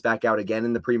it comes back out again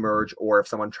in the pre-merge or if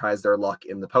someone tries their luck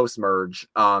in the post-merge.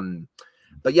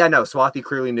 But yeah, no, Swathi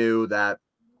clearly knew that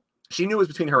she knew it was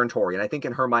between her and Tori. And I think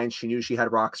in her mind, she knew she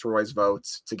had Roxroy's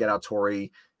votes to get out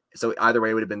Tori. So either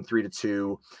way, it would have been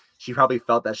 3-2. She probably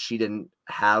felt that she didn't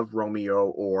have Romeo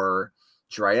or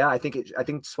Drea. I think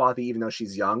Swathi, even though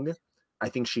she's young, I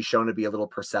think she's shown to be a little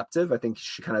perceptive. I think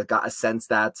she kind of got a sense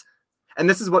that, and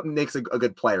this is what makes a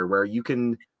good player, where you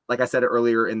can, like I said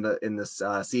earlier in this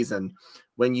season,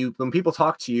 when people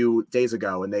talk to you days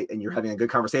ago and you're having a good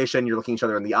conversation, you're looking each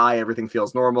other in the eye, everything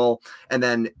feels normal, and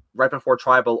then right before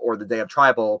Tribal or the day of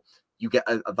Tribal, you get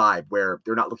a vibe where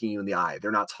they're not looking you in the eye,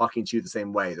 they're not talking to you the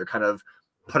same way, they're kind of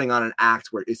putting on an act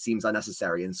where it seems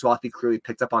unnecessary. And Swathi clearly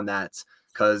picked up on that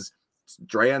because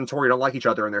Drea and Tori don't like each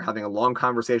other and they're having a long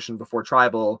conversation before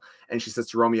Tribal, and she says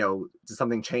to Romeo, did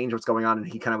something change? What's going on? And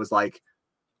he kind of was like,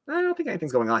 I don't think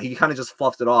anything's going on. He kind of just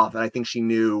fluffed it off. And I think she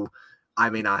knew, I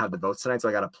may not have the votes tonight, so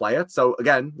I got to play it. So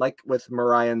again, like with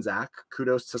Mariah and Zach,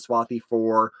 kudos to Swathi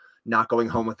for not going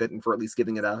home with it and for at least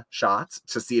giving it a shot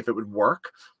to see if it would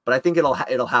work. But I think it'll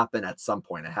happen at some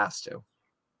point. It has to.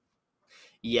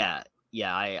 Yeah,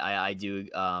 I do.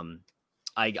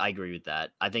 I agree with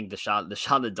that. I think the shot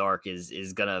in the dark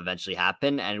is gonna eventually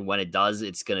happen, and when it does,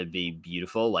 it's gonna be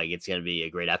beautiful. Like, it's gonna be a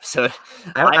great episode.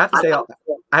 I have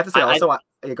to say also.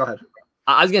 Go ahead.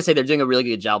 I was gonna say they're doing a really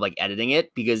good job like editing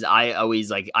it, because I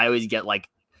always get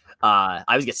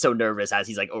so nervous as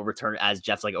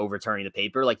Jeff's like overturning the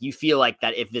paper. Like, you feel like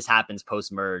that if this happens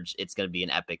post merge, it's gonna be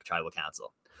an epic Tribal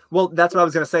Council. Well, that's what I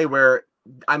was gonna say. Where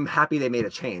I'm happy they made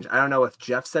a change. I don't know if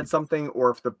Jeff said something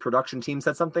or if the production team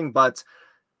said something, but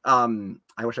I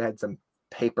wish I had some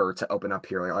paper to open up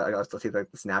here. Like, let's see,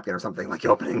 like this napkin or something, like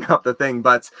opening up the thing.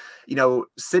 But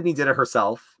Sydney did it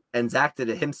herself and Zach did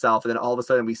it himself, and then all of a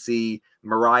sudden we see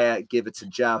Mariah give it to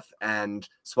Jeff and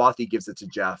Swathi gives it to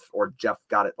Jeff, or Jeff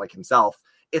got it like himself.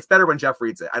 It's better when Jeff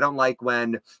reads it. I don't like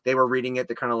when they were reading it,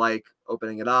 they're kind of like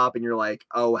opening it up and you're like,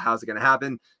 oh, how's it going to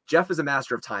happen? Jeff is a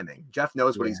master of timing. Jeff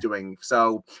knows what he's doing.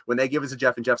 So when they give it to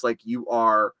Jeff and Jeff's like, you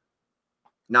are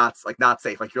not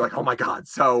safe. Like, you're like, oh my God.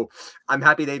 So I'm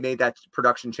happy they made that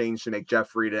production change to make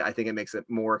Jeff read it. I think it makes it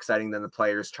more exciting than the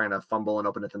players trying to fumble and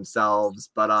open it themselves.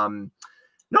 But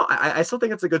no, I still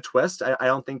think it's a good twist. I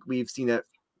don't think we've seen it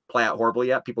play out horribly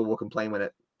yet. People will complain when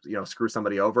it, screws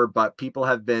somebody over, but people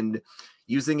have been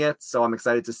using it. So I'm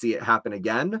excited to see it happen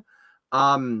again.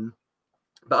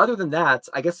 But other than that,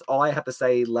 I guess all I have to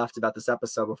say left about this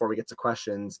episode before we get to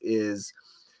questions is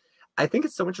I think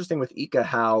it's so interesting with Ika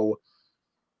how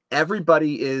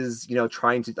everybody is,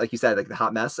 trying to, like you said, like the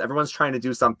hot mess, everyone's trying to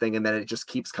do something, and then it just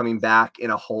keeps coming back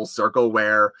in a whole circle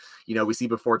where, we see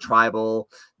before Tribal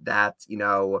that,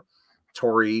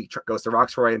 Tori goes to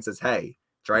Rocksroy and says, hey,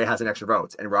 Drea has an extra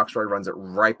vote, and Rocksroy runs it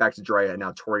right back to Drea, and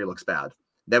now Tori looks bad.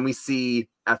 Then we see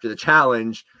after the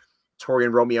challenge, Tori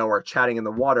and Romeo are chatting in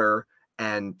the water,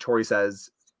 and Tori says,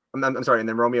 I'm sorry, and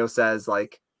then Romeo says,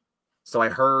 like, so I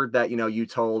heard that, you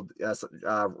told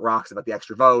Rox about the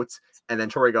extra vote. And then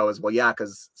Tori goes, well, yeah,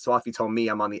 because Swathi told me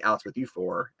I'm on the outs with you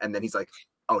four. And then he's like,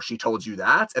 oh, she told you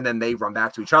that? And then they run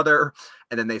back to each other.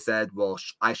 And then they said, well,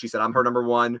 she said, I'm her number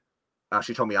one.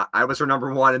 She told me I was her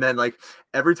number one. And then, like,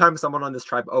 every time someone on this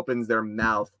tribe opens their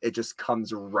mouth, it just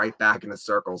comes right back in a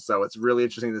circle. So it's really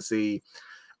interesting to see.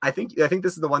 I think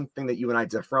this is the one thing that you and I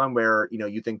differ on, where,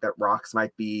 you think that Rox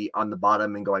might be on the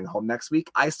bottom and going home next week.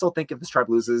 I still think if this tribe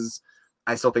loses,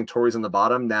 I still think Tori's on the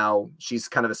bottom. Now, she's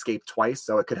kind of escaped twice,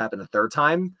 so it could happen a third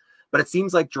time. But it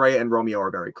seems like Drea and Romeo are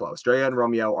very close. Drea and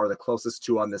Romeo are the closest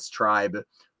two on this tribe.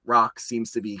 Rox seems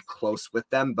to be close with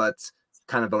them, but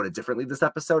kind of voted differently this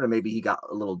episode, and maybe he got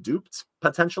a little duped,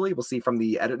 potentially. We'll see from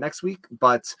the edit next week.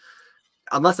 But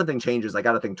unless something changes, I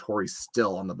got to think Tori's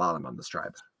still on the bottom on this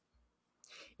tribe.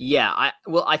 Yeah,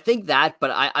 I think that,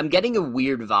 but I'm getting a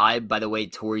weird vibe by the way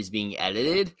Tori's being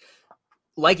edited.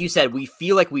 Like you said, we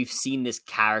feel like we've seen this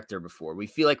character before. We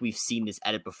feel like we've seen this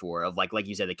edit before of like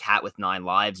you said, the cat with 9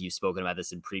 lives. You've spoken about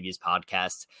this in previous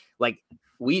podcasts. Like,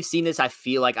 we've seen this. I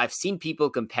feel like I've seen people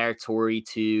compare Tori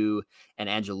to an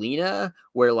Angelina,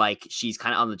 where like she's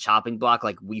kind of on the chopping block.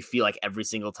 Like, we feel like every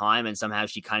single time, and somehow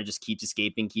she kind of just keeps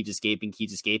escaping.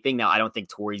 Now, I don't think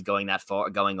Tori's going that far,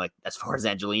 going like as far as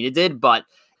Angelina did, but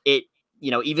it,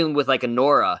 even with like a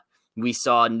Nora. We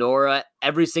saw Nora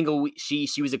every single week.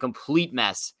 She was a complete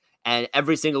mess. And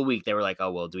every single week they were like,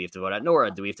 oh, well, do we have to vote at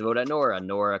Nora?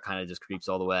 Nora kind of just creeps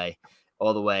all the way,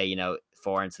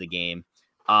 far into the game.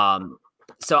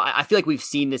 So I feel like we've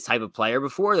seen this type of player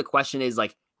before. The question is,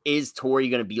 like, is Tori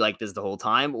going to be like this the whole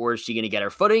time, or is she going to get her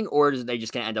footing, or is they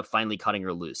just going to end up finally cutting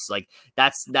her loose? Like,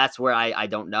 that's where I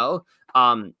don't know.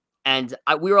 And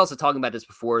we were also talking about this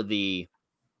before the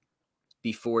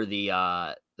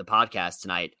podcast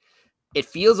tonight. It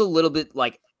feels a little bit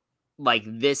like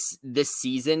this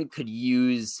season could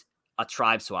use a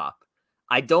tribe swap.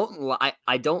 I don't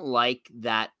like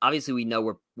that. Obviously, we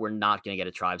know we're not going to get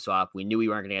a tribe swap. We knew we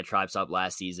weren't going to get a tribe swap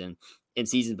last season. In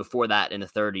seasons before that, in the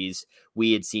 30s,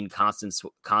 we had seen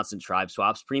constant tribe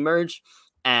swaps pre-merge,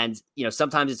 and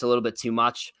sometimes it's a little bit too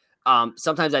much.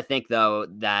 Sometimes I think though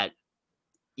that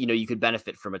you could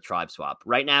benefit from a tribe swap.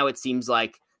 Right now, it seems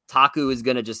like Taku is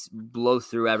going to just blow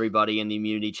through everybody in the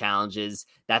immunity challenges.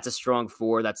 That's a strong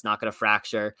 4. That's not going to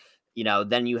fracture.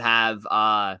 Then you have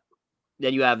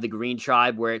the Green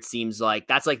Tribe, where it seems like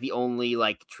that's like the only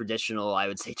like traditional, I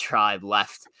would say, tribe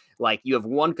left. Like, you have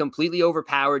one completely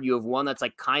overpowered. You have one that's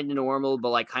like kind of normal, but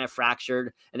like kind of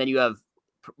fractured. And then you have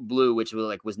Blue, which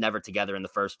was never together in the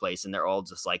first place. And they're all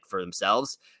just like for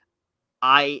themselves.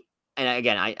 And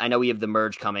again, I know we have the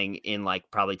merge coming in like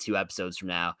probably 2 episodes from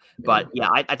now, but yeah,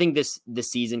 I think this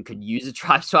season could use a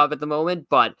tribe swap at the moment.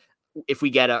 But if we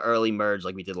get an early merge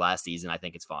like we did last season, I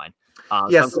think it's fine.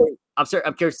 Yes, so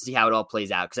I'm curious to see how it all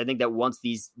plays out, because I think that once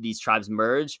these tribes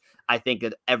merge, I think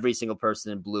that every single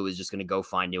person in Blue is just going to go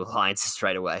find new alliances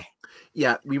right away.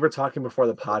 Yeah, we were talking before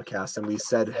the podcast, and we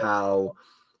said how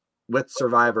with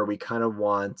Survivor, we kind of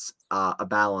want a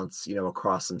balance,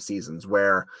 across some seasons,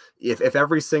 where if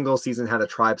every single season had a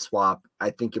tribe swap, I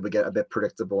think it would get a bit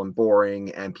predictable and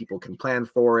boring, and people can plan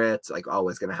for it. Like, oh,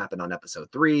 it's going to happen on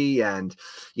episode 3, and,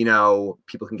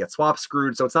 people can get swap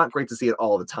screwed. So it's not great to see it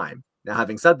all the time. Now,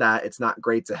 having said that, it's not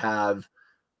great to have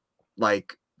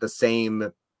like the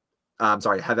same,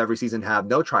 have every season have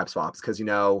no tribe swaps, because,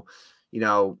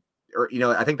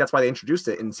 I think that's why they introduced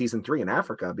it in season 3 in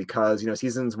Africa, because,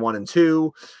 seasons 1 and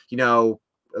 2,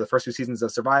 the first 2 seasons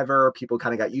of Survivor, people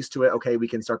kind of got used to it. Okay, we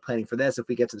can start planning for this. If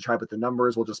we get to the tribe with the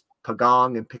numbers, we'll just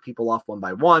pagong and pick people off one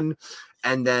by one.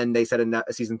 And then they said in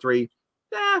season 3,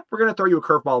 we're going to throw you a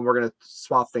curveball and we're going to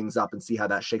swap things up and see how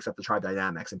that shakes up the tribe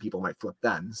dynamics, and people might flip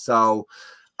then. So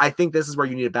I think this is where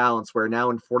you need a balance, where now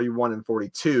in 41 and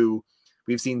 42,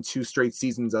 we've seen 2 straight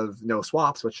seasons of no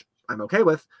swaps, which I'm okay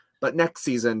with. But next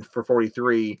season for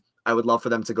 43, I would love for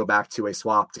them to go back to a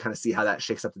swap to kind of see how that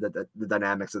shakes up the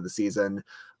dynamics of the season.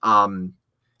 And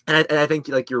I think,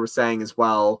 like you were saying as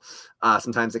well,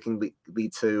 sometimes it can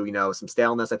lead to, some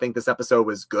staleness. I think this episode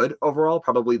was good overall,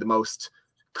 probably the most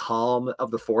calm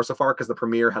of the four so far, because the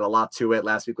premiere had a lot to it.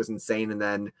 Last week was insane, and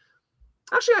then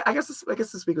actually, I guess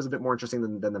this week was a bit more interesting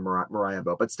than the Mariah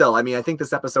vote. But still, I mean, I think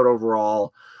this episode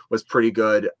overall was pretty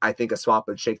good. I think a swap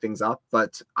would shake things up,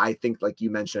 but I think, like you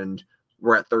mentioned,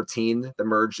 we're at 13. The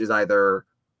merge is either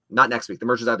not next week. The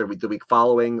merge is either the week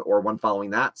following or one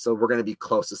following that. So we're going to be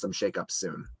close to some shakeups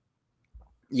soon.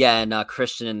 Yeah, and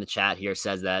Christian in the chat here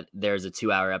says that there's a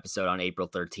 2-hour episode on April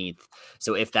 13th.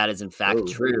 So if that is in fact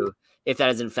true,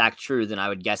 then I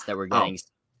would guess that we're getting.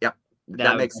 Yep,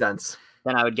 that makes sense.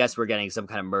 Then I would guess we're getting some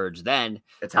kind of merge. Then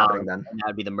it's happening. Then and that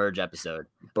would be the merge episode.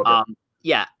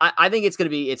 Yeah, I think it's gonna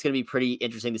be pretty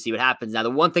interesting to see what happens. Now,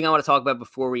 the one thing I want to talk about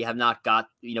before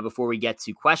we get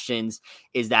to questions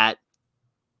is that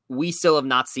we still have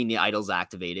not seen the idols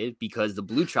activated because the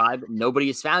Blue Tribe, nobody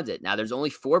has found it. Now, there's only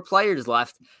 4 players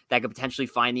left that could potentially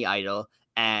find the idol,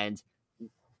 and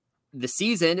the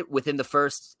season, within the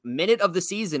first minute of the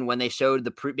season, when they showed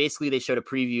they showed a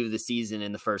preview of the season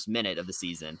in the first minute of the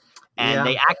season. And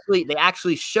they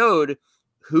actually showed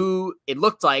who it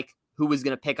looked like who was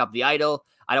going to pick up the idol.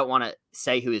 I don't want to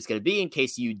say who it's going to be in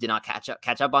case you did not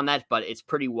catch up on that, but it's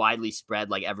pretty widely spread.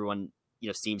 Like everyone,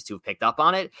 seems to have picked up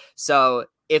on it. So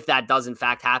if that does in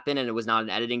fact happen and it was not an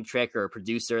editing trick or a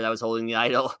producer that was holding the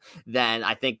idol, then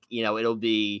I think, it'll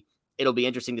be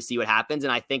interesting to see what happens.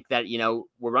 And I think that,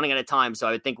 we're running out of time. So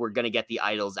I would think we're going to get the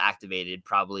idols activated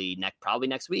probably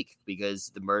next week, because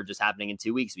the merge is happening in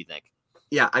 2 weeks, we think.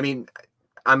 Yeah, I mean,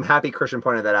 I'm happy Christian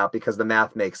pointed that out, because the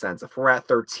math makes sense. If we're at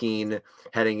 13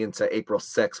 heading into April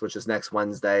 6th, which is next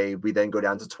Wednesday, we then go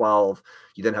down to 12.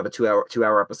 You then have a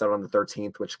 2-hour episode on the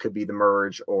 13th, which could be the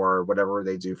merge or whatever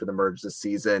they do for the merge this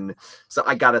season. So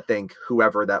I got to think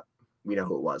whoever that, we know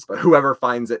who it was, but whoever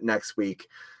finds it next week,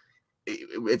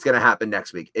 it's going to happen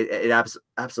next week. It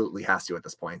absolutely has to at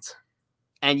this point.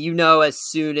 And as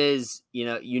soon as,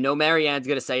 Marianne's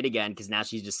going to say it again, because now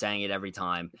she's just saying it every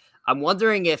time. I'm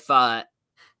wondering if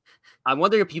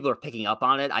people are picking up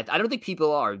on it. I don't think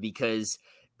people are, because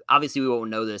obviously we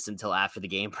won't know this until after the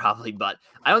game probably, but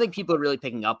I don't think people are really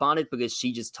picking up on it because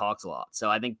she just talks a lot. So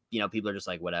I think, people are just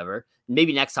like, whatever.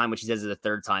 Maybe next time when she says it the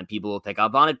third time, people will pick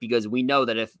up on it, because we know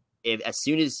that if as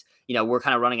soon as, we're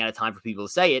kind of running out of time for people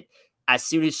to say it, as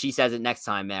soon as she says it next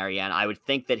time, Marianne, I would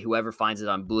think that whoever finds it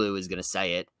on blue is going to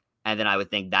say it. And then I would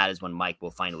think that is when Mike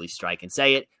will finally strike and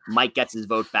say it. Mike gets his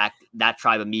vote back. That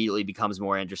tribe immediately becomes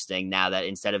more interesting now that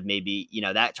instead of maybe,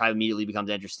 that tribe immediately becomes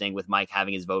interesting with Mike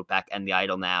having his vote back and the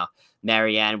idol now.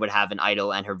 Marianne would have an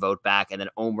idol and her vote back, and then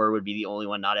Omer would be the only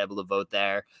one not able to vote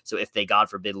there. So if they, God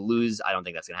forbid, lose, I don't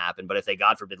think that's going to happen, but if they,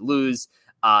 God forbid, lose,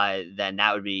 then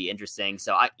that would be interesting.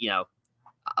 So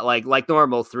like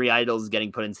normal, 3 idols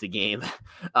getting put into the game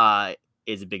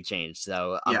is a big change.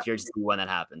 So I'm curious to see when that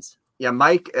happens. Yeah,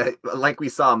 Mike, like we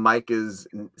saw, Mike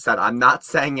said, I'm not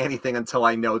saying anything until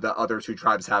I know the other 2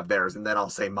 tribes have theirs, and then I'll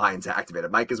say mine to activate it.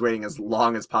 Mike is waiting as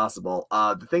long as possible.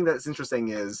 The thing that's interesting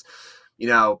is,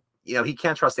 he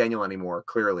can't trust Daniel anymore,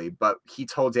 clearly, but he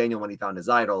told Daniel when he found his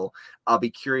idol. I'll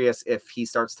be curious if he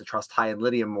starts to trust Ty and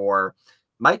Lydia more.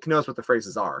 Mike knows what the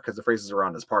phrases are because the phrases are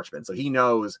on his parchment. So he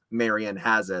knows Marianne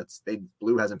has it.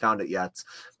 Blue hasn't found it yet,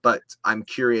 but I'm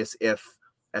curious if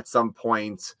at some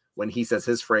point when he says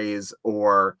his phrase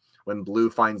or when Blue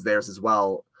finds theirs as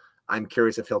well, I'm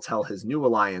curious if he'll tell his new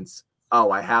alliance, oh,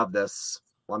 I have this.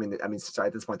 Well, I mean, sorry,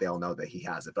 at this point, they all know that he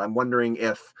has it, but I'm wondering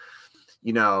if,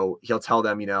 he'll tell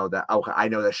them, that, oh, I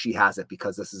know that she has it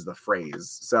because this is the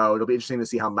phrase. So it'll be interesting to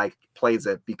see how Mike plays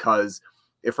it, because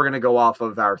if we're going to go off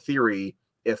of our theory,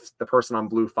 if the person on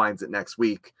blue finds it next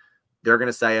week, they're going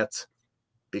to say it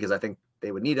because I think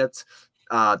they would need it.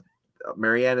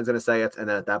 Marianne is going to say it, and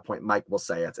then at that point, Mike will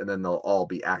say it, and then they'll all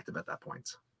be active at that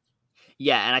point.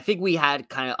 Yeah, and I think we had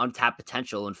kind of untapped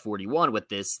potential in 41 with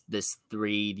these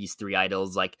three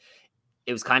idols. Like,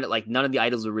 it was kind of like none of the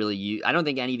idols were really used. I don't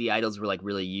think any of the idols were like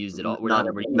really used at all.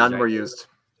 None were used.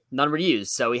 None were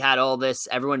used. So we had all this.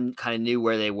 Everyone kind of knew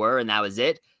where they were, and that was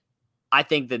it. I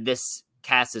think that this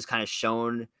cast has kind of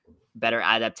shown better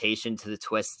adaptation to the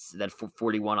twists than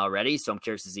 41 already. So I'm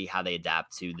curious to see how they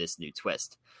adapt to this new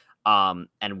twist. And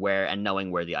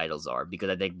knowing where the idols are, because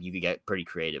I think you could get pretty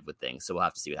creative with things. So we'll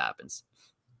have to see what happens.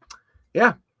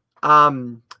 Yeah.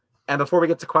 And before we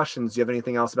get to questions, do you have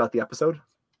anything else about the episode?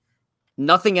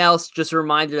 Nothing else. Just a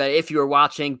reminder that if you are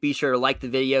watching, be sure to like the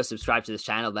video, subscribe to this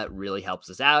channel. That really helps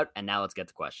us out. And now let's get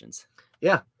to questions.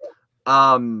 Yeah.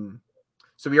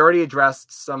 So we already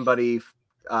addressed somebody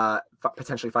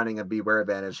potentially finding a beware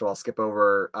advantage. So I'll skip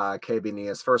over KB and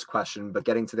Nia's first question, but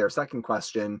getting to their second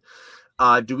question,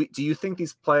 do you think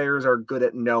these players are good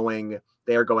at knowing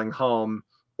they are going home,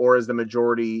 or is the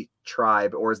majority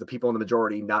tribe, or is the people in the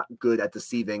majority not good at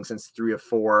deceiving, since 3 of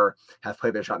 4 have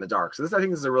played their shot in the dark? So I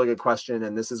think this is a really good question.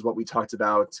 And this is what we talked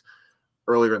about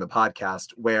earlier in the podcast,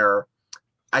 where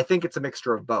I think it's a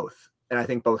mixture of both. And I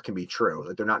think both can be true.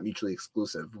 Like, they're not mutually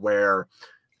exclusive, where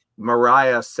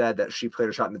Mariah said that she played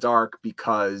her shot in the dark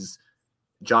because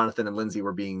Jonathan and Lindsay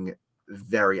were being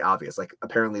very obvious. Like,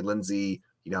 apparently Lindsay,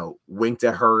 winked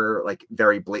at her like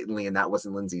very blatantly, and that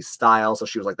wasn't Lindsay's style. So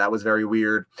she was like, that was very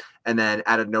weird. And then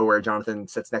out of nowhere, Jonathan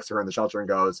sits next to her in the shelter and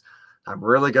goes, I'm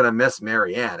really going to miss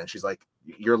Marianne. And she's like,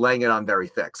 you're laying it on very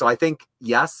thick. So I think,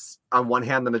 yes, on one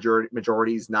hand, the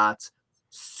majority is not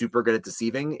super good at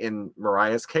deceiving in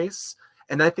Mariah's case.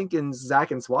 And I think in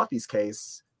Zach and Swathy's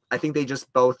case, I think they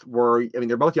just both were,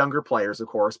 they're both younger players, of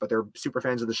course, but they're super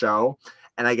fans of the show.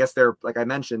 And I guess they're, like I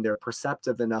mentioned, they're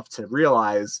perceptive enough to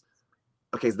realize,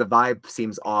 okay, the vibe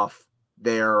seems off.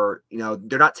 They're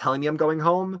not telling me I'm going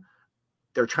home.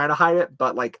 They're trying to hide it,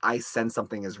 but like, I sense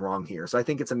something is wrong here. So I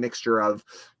think it's a mixture of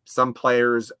some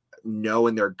players know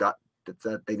in their gut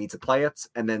that they need to play it,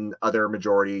 and then other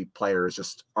majority players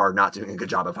just are not doing a good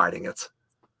job of hiding it.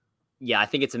 Yeah, I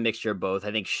think it's a mixture of both.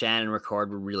 I think Shannon and Ricard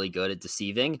were really good at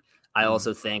deceiving. I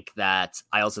also think that,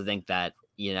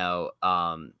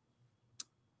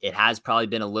 it has probably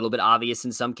been a little bit obvious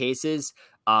in some cases.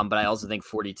 But I also think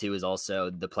 42 is also,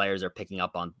 the players are picking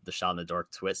up on the shot in the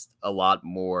dark twist a lot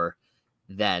more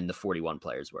than the 41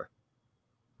 players were.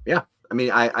 Yeah.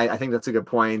 I think that's a good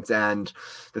point. And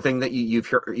the thing that you've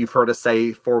heard us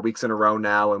say 4 weeks in a row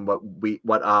now, and what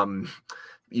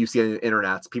you see on the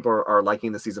internet, people are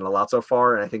liking the season a lot so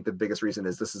far. And I think the biggest reason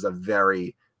is this is a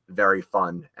very, very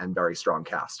fun and very strong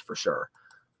cast for sure.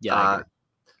 Yeah.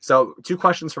 So 2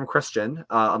 questions from Christian,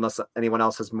 unless anyone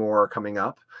else has more coming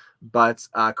up. But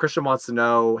Christian wants to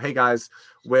know, hey guys,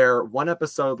 we're 1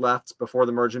 episode left before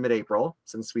the merge in mid-April,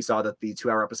 since we saw that the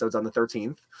 2-hour episode's on the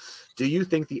 13th. Do you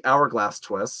think the Hourglass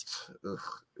twist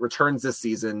returns this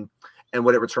season, and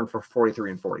would it return for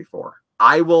 43 and 44?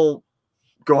 I will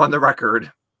go on the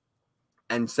record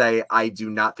and say I do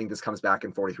not think this comes back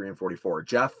in 43 and 44.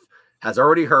 Jeff has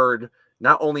already heard,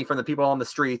 not only from the people on the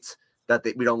streets that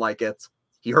we don't like it,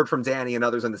 he heard from Danny and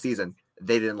others in the season.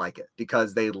 They didn't like it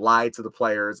because they lied to the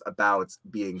players about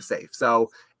being safe.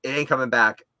 So it ain't coming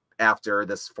back after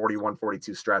this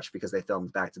 41-42 stretch because they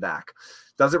filmed back to back.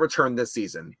 Does it return this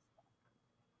season?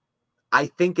 I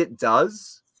think it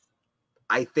does.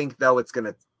 I think, though, it's going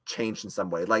to change in some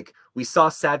way. Like, we saw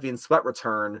Savvy and Sweat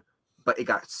return, but it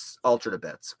got altered a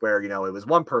bit where, it was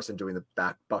one person doing the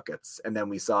back buckets. And then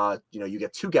we saw, you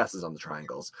get 2 guesses on the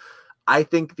triangles. I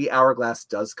think the Hourglass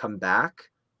does come back,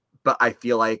 but I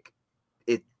feel like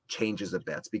it changes a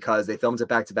bit because they filmed it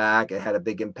back to back. It had a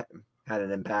big impact, had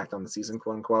an impact on the season,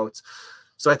 quote unquote.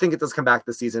 So I think it does come back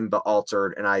this season, but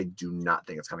altered. And I do not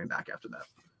think it's coming back after that.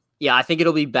 Yeah, I think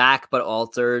it'll be back, but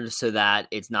altered so that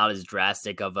it's not as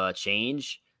drastic of a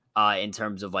change in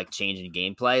terms of like change in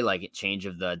gameplay, like change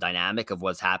of the dynamic of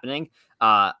what's happening.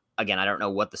 Again, I don't know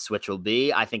what the switch will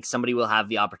be. I think somebody will have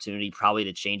the opportunity probably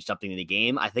to change something in the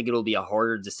game. I think it'll be a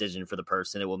harder decision for the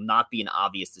person. It will not be an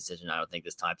obvious decision, I don't think,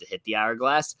 this time to hit the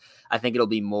Hourglass. I think it'll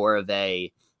be more of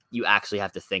you actually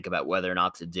have to think about whether or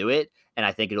not to do it. And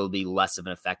I think it'll be less of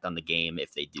an effect on the game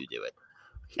if they do it.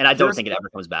 And I don't think it ever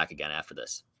comes back again after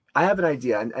this. I have an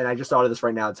idea, and I just thought of this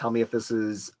right now. Tell me if this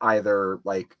is either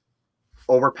like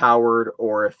overpowered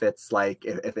or if it's like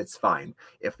if it's fine.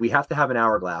 If we have to have an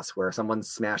Hourglass where someone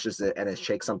smashes it and it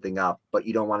shakes something up, but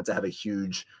you don't want it to have a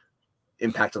huge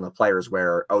impact on the players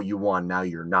where, oh, you won, now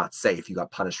you're not safe, you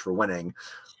got punished for winning.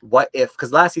 What if,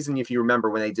 because last season, if you remember,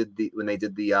 when they did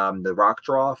the rock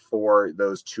draw for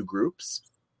those 2 groups,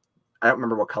 I don't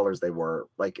remember what colors they were,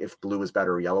 like if blue was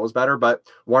better or yellow was better, but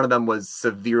one of them was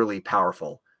severely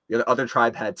powerful. The other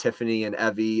tribe had Tiffany and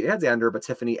Evie. It had Xander, but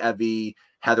Tiffany, Evie,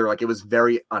 Heather, like it was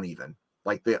very uneven.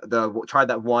 Like the tribe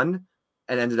that won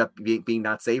and ended up being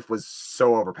not safe was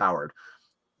so overpowered.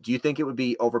 Do you think it would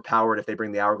be overpowered if they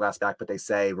bring the Hourglass back, but they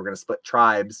say we're going to split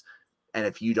tribes, and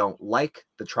if you don't like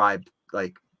the tribe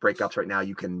like breakups right now,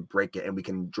 you can break it and we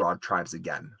can draw tribes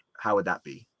again? How would that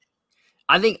be?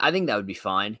 I think that would be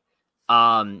fine.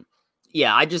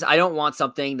 Yeah, I don't want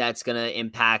something that's going to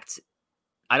impact.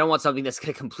 I don't want something that's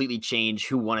going to completely change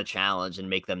who won a challenge and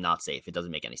make them not safe. It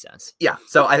doesn't make any sense. Yeah.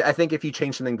 So I think if you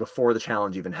change something before the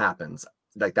challenge even happens,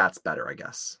 like that's better, I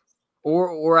guess.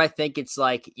 Or I think it's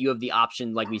like you have the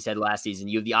option, like we said last season,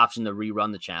 you have the option to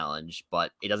rerun the challenge,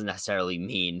 but it doesn't necessarily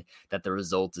mean that the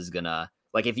result is gonna,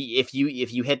 like if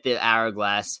you hit the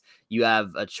Hourglass, you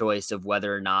have a choice of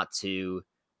whether or not to,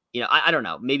 I don't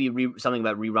know, maybe something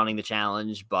about rerunning the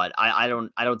challenge, but I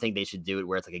don't think they should do it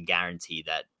where it's like a guarantee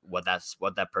that what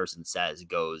that person says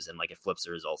goes, and like it flips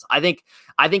the results. I think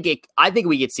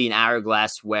we could see an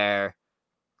hourglass where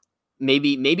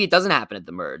maybe it doesn't happen at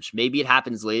the merge. Maybe it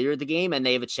happens later in the game and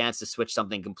they have a chance to switch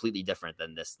something completely different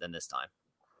than this time.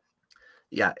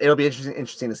 Yeah, it'll be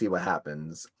interesting to see what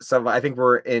happens. So I think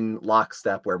we're in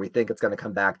lockstep where we think it's going to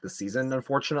come back this season,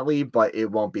 unfortunately, but it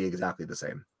won't be exactly the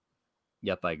same.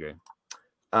 Yep, I agree.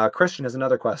 Christian has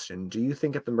another question. Do you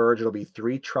think at the merge it'll be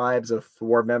 3 tribes of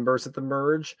 4 members at the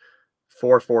merge?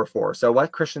 4-4-4. So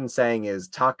what Christian's saying is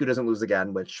Taku doesn't lose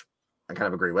again, which I kind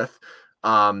of agree with.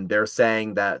 They're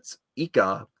saying that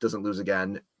Ika doesn't lose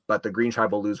again, but the green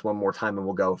tribe will lose one more time and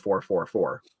we'll go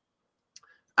 4-4-4.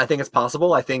 I think it's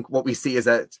possible. I think what we see is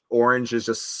that orange is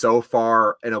just so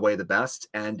far in a way the best,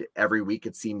 and every week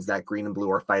it seems that green and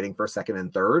blue are fighting for second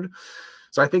and third.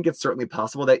 So I think it's certainly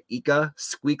possible that Ika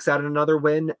squeaks out another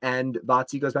win and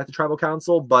Vati goes back to tribal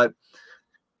council, but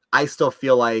I still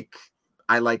feel like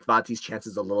I like Vati's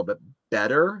chances a little bit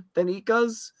better than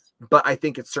Ika's, but I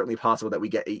think it's certainly possible that we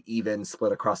get an even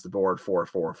split across the board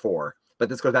 4-4-4. But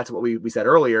this goes back to what we said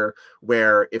earlier,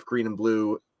 where if green and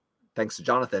blue, thanks to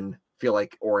Jonathan, feel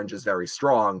like orange is very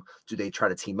strong, do they try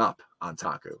to team up on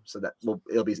Taku? So that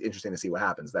it'll be interesting to see what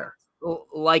happens there.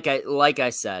 Like I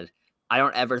said, I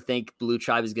don't ever think blue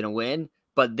tribe is going to win,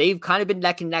 but they've kind of been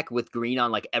neck and neck with green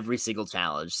on like every single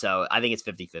challenge. So I think it's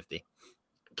 50-50.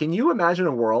 Can you imagine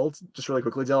a world, just really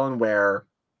quickly, Dylan, where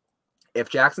if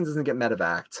Jackson doesn't get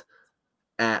medevaced,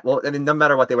 well, I mean, no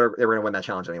matter what, they were going to win that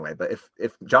challenge anyway. But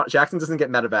if Jackson doesn't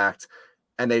get medevaced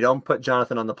and they don't put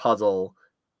Jonathan on the puzzle,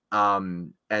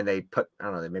 and they put, I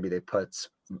don't know, maybe they put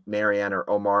Marianne or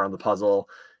Omar on the puzzle,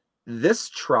 this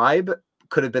tribe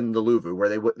could have been the Luvu, where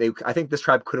they I think this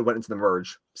tribe could have went into the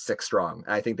merge 6 strong.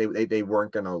 I think they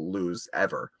weren't going to lose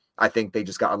ever. I think they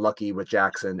just got unlucky with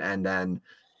Jackson, and then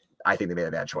I think they made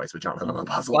a bad choice with Jonathan on the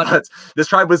puzzle. But this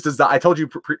tribe was designed, I told you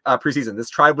preseason, this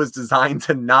tribe was designed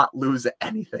to not lose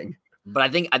anything. But I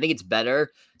think it's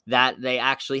better that they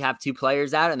actually have 2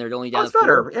 players out and they're only down to 4.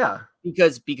 Better, yeah.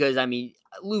 Because I mean,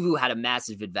 Luvu had a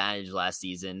massive advantage last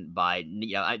season by,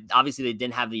 obviously they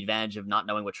didn't have the advantage of not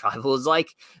knowing what tribal is like,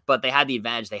 but they had the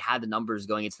advantage. They had the numbers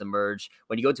going into the merge.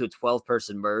 When you go to a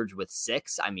 12-person merge with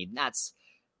 6, I mean, that's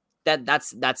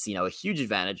a huge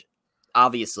advantage.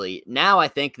 Obviously, now I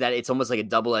think that it's almost like a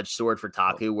double-edged sword for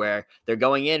Taku, where they're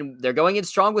going in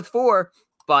strong with 4,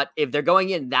 but if they're going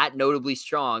in that notably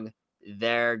strong,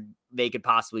 they could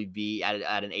possibly be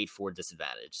at an 8-4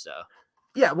 disadvantage. So.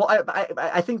 Yeah, well,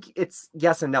 I think it's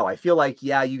yes and no. I feel like,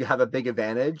 yeah, you have a big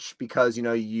advantage because,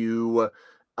 you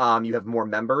have more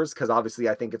members, because obviously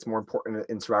I think it's more important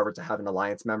in Survivor to have an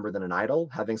alliance member than an idol.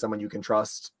 Having someone you can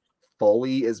trust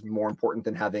fully is more important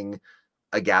than having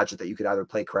a gadget that you could either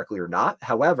play correctly or not.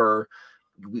 However,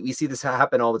 we see this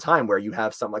happen all the time where you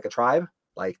have something like a tribe,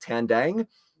 like Tandang.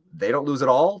 They don't lose at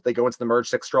all. They go into the merge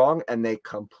 6 strong and they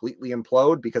completely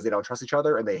implode because they don't trust each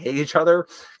other and they hate each other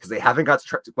because they haven't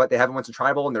they haven't went to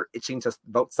tribal and they're itching to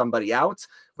vote somebody out,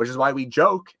 which is why we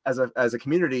joke as a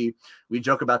community, we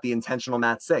joke about the intentional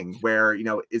Matt Singh, where,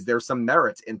 is there some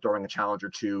merit in throwing a challenge or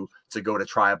 2 to go to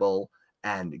tribal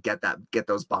and get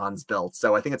those bonds built?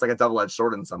 So I think it's like a double-edged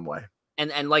sword in some way.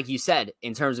 And like you said,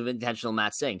 in terms of intentional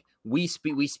Matt Singh, we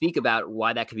speak about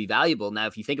why that could be valuable. Now,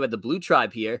 if you think about the blue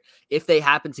tribe here, if they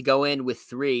happen to go in with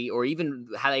 3, or even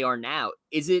how they are now,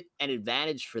 is it an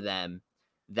advantage for them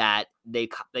that they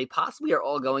possibly are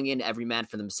all going in every man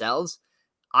for themselves?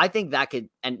 I think that could,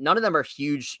 and none of them are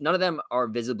huge. None of them are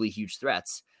visibly huge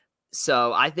threats.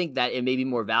 So I think that it may be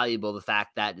more valuable, the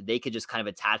fact that they could just kind of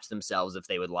attach themselves, if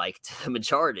they would like, to the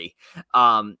majority.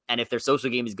 And if their social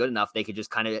game is good enough, they could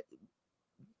just kind of,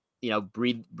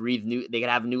 breathe new, they could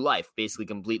have a new life basically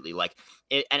completely. Like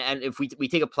and if we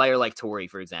take a player like Tori,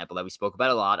 for example, that we spoke about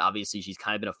a lot, obviously she's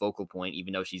kind of been a focal point,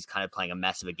 even though she's kind of playing a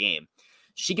mess of a game.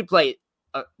 She could play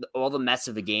all the mess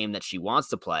of a game that she wants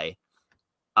to play.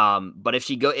 But if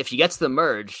she gets to the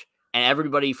merge and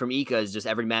everybody from Ika is just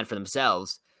every man for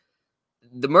themselves,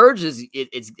 the merge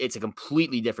it's a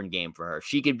completely different game for her.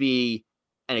 She could be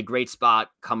in a great spot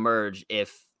come merge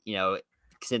if,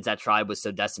 since that tribe was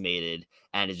so decimated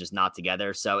and is just not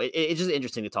together. So it's just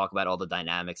interesting to talk about all the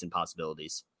dynamics and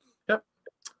possibilities. Yep.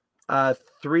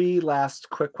 3 last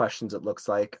quick questions, it looks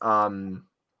like.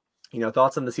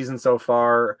 Thoughts on the season so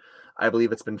far? I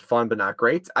believe it's been fun, but not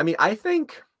great. I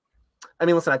think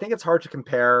it's hard to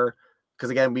compare because,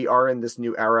 again, we are in this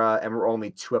new era and we're only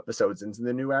 2 episodes into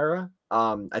the new era.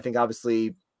 I think,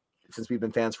 obviously, since we've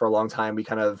been fans for a long time, we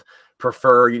kind of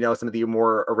prefer, some of the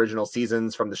more original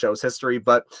seasons from the show's history.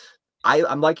 But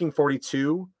I'm liking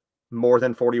 42 more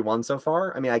than 41 so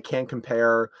far. I mean, I can't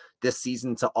compare this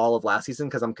season to all of last season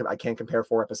because I can't compare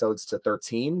 4 episodes to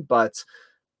 13, but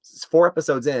 4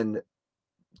 episodes in,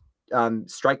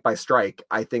 strike by strike,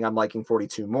 I think I'm liking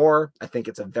 42 more. I think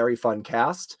it's a very fun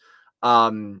cast.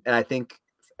 And I think,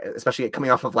 especially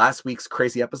coming off of last week's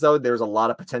crazy episode, there's a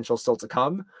lot of potential still to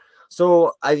come.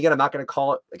 So again, I'm not going to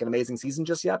call it like an amazing season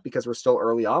just yet because we're still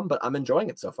early on, but I'm enjoying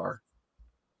it so far.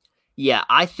 Yeah,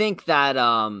 I think that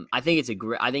I think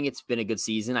it's been a good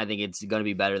season. I think it's going to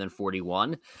be better than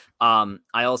 41. I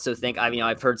also think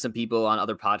I've heard some people on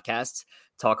other podcasts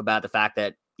talk about the fact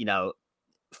that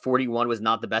 41 was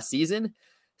not the best season.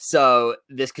 So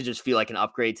this could just feel like an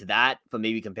upgrade to that, but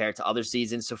maybe compared to other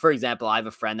seasons. So for example, I have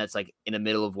a friend that's like in the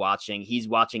middle of he's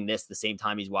watching this the same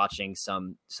time he's watching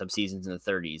some seasons in the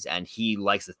 30s, and he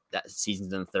likes that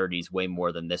seasons in the 30s way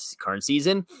more than this current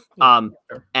season. And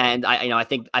I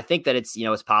think that it's,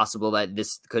 it's possible that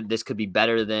this could be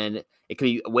better than, it could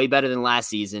be way better than last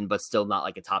season, but still not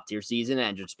like a top tier season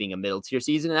and just being a middle tier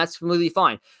season. And that's completely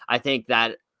fine. I think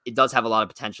that it does have a lot of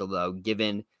potential though,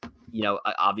 given,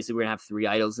 obviously we're gonna have 3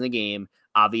 idols in the game.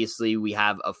 Obviously we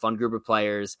have a fun group of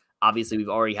players. Obviously we've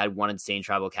already had 1 insane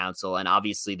tribal council, and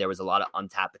obviously there was a lot of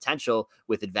untapped potential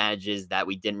with advantages that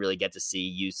we didn't really get to see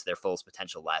used to their fullest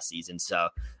potential last season. So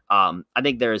I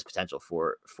think there is potential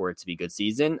for it to be a good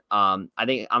season. I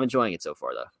think I'm enjoying it so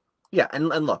far though. Yeah. And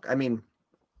look, I mean,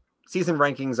 season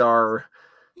rankings are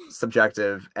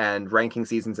subjective, and ranking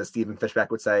seasons, as Stephen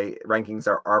Fishback would say, rankings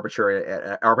are arbitrary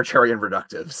and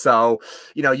reductive. So,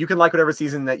 you can like whatever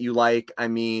season that you like. I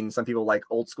mean, some people like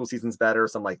old school seasons better,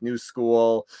 some like new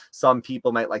school. Some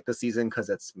people might like the season because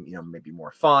it's, maybe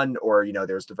more fun, or,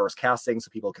 there's diverse casting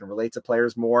so people can relate to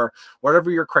players more.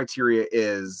 Whatever your criteria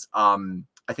is,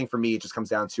 I think for me, it just comes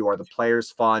down to, are the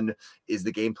players fun? Is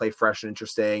the gameplay fresh and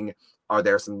interesting? Are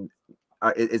there some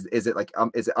is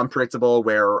it unpredictable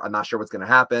where I'm not sure what's going to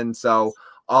happen? So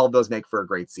all of those make for a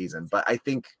great season, but I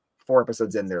think 4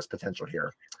 episodes in, there's potential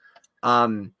here.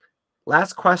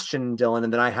 Last question, Dylan,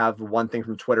 and then I have one thing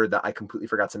from Twitter that I completely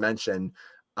forgot to mention.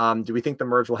 Do we think the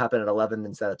merge will happen at 11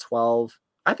 instead of 12?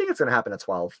 I think it's going to happen at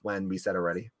 12 when we said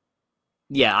already.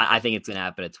 Yeah, I think it's going to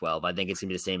happen at 12. I think it's going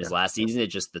to be the same as last season.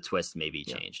 It's just the twist maybe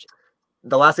changed.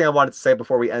 The last thing I wanted to say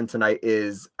before we end tonight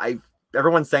is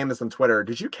everyone's saying this on Twitter.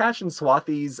 Did you catch in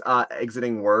Swathy's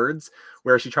exiting words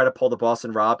where she tried to pull the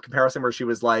Boston Rob comparison, where she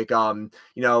was like, Boston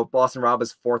Rob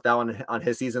is 4th out on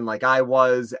his season like I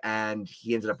was, and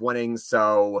he ended up winning.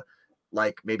 So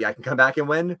like, maybe I can come back and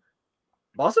win.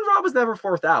 Boston Rob was never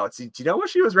 4th out. So, do you know what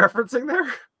she was referencing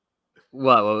there?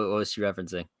 What was she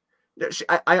referencing?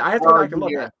 I have to go back and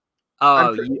look at.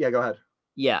 Yeah, go ahead.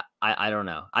 Yeah, I don't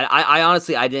know. I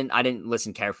honestly I didn't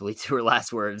listen carefully to her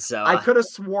last words. So I could have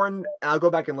sworn, I'll go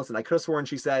back and listen. I could have sworn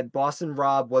she said Boston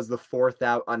Rob was the 4th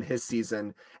out on his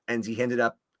season, and he ended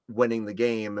up winning the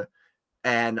game.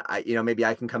 And maybe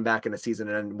I can come back in a season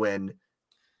and win.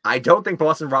 I don't think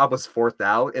Boston Rob was 4th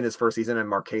out in his first season in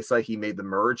Marquesa. He made the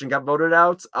merge and got voted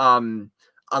out.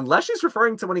 Unless she's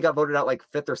referring to when he got voted out like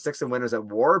 5th or 6th in Winners at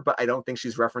War, but I don't think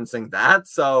she's referencing that.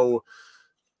 So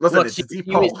listen, it's a deep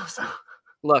poll.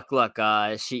 Look,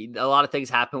 a lot of things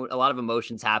happen. A lot of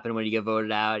emotions happen when you get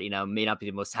voted out. May not be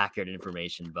the most accurate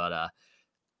information, but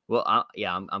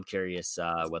I'm curious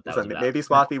what that was about. Maybe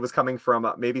Swathy was coming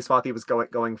from. Maybe Swathy was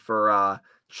going for.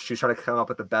 She was trying to come up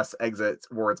with the best exit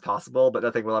words possible, but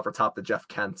nothing will ever top the Jeff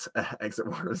Kent exit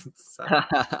words. So,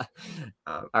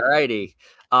 alrighty.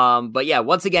 But yeah,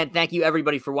 once again, thank you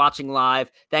everybody for watching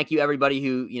live. Thank you everybody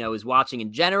who is watching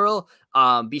in general.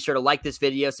 Be sure to like this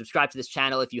video, subscribe to this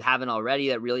channel if you haven't already.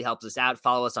 That really helps us out.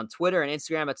 Follow us on Twitter and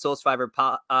Instagram at Soul Survivor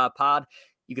Pod.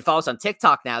 You can follow us on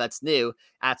TikTok now. That's new,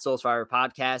 at Soul Survivor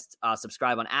Podcast.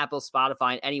 Subscribe on Apple,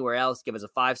 Spotify, and anywhere else. Give us a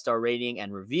 5-star rating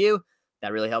and review.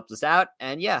 That really helps us out.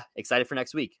 And yeah, excited for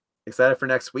next week.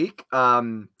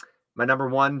 My number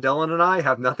one, Dylan, and I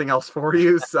have nothing else for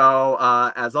you. So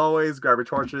as always, grab your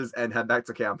torches and head back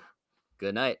to camp.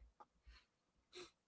 Good night.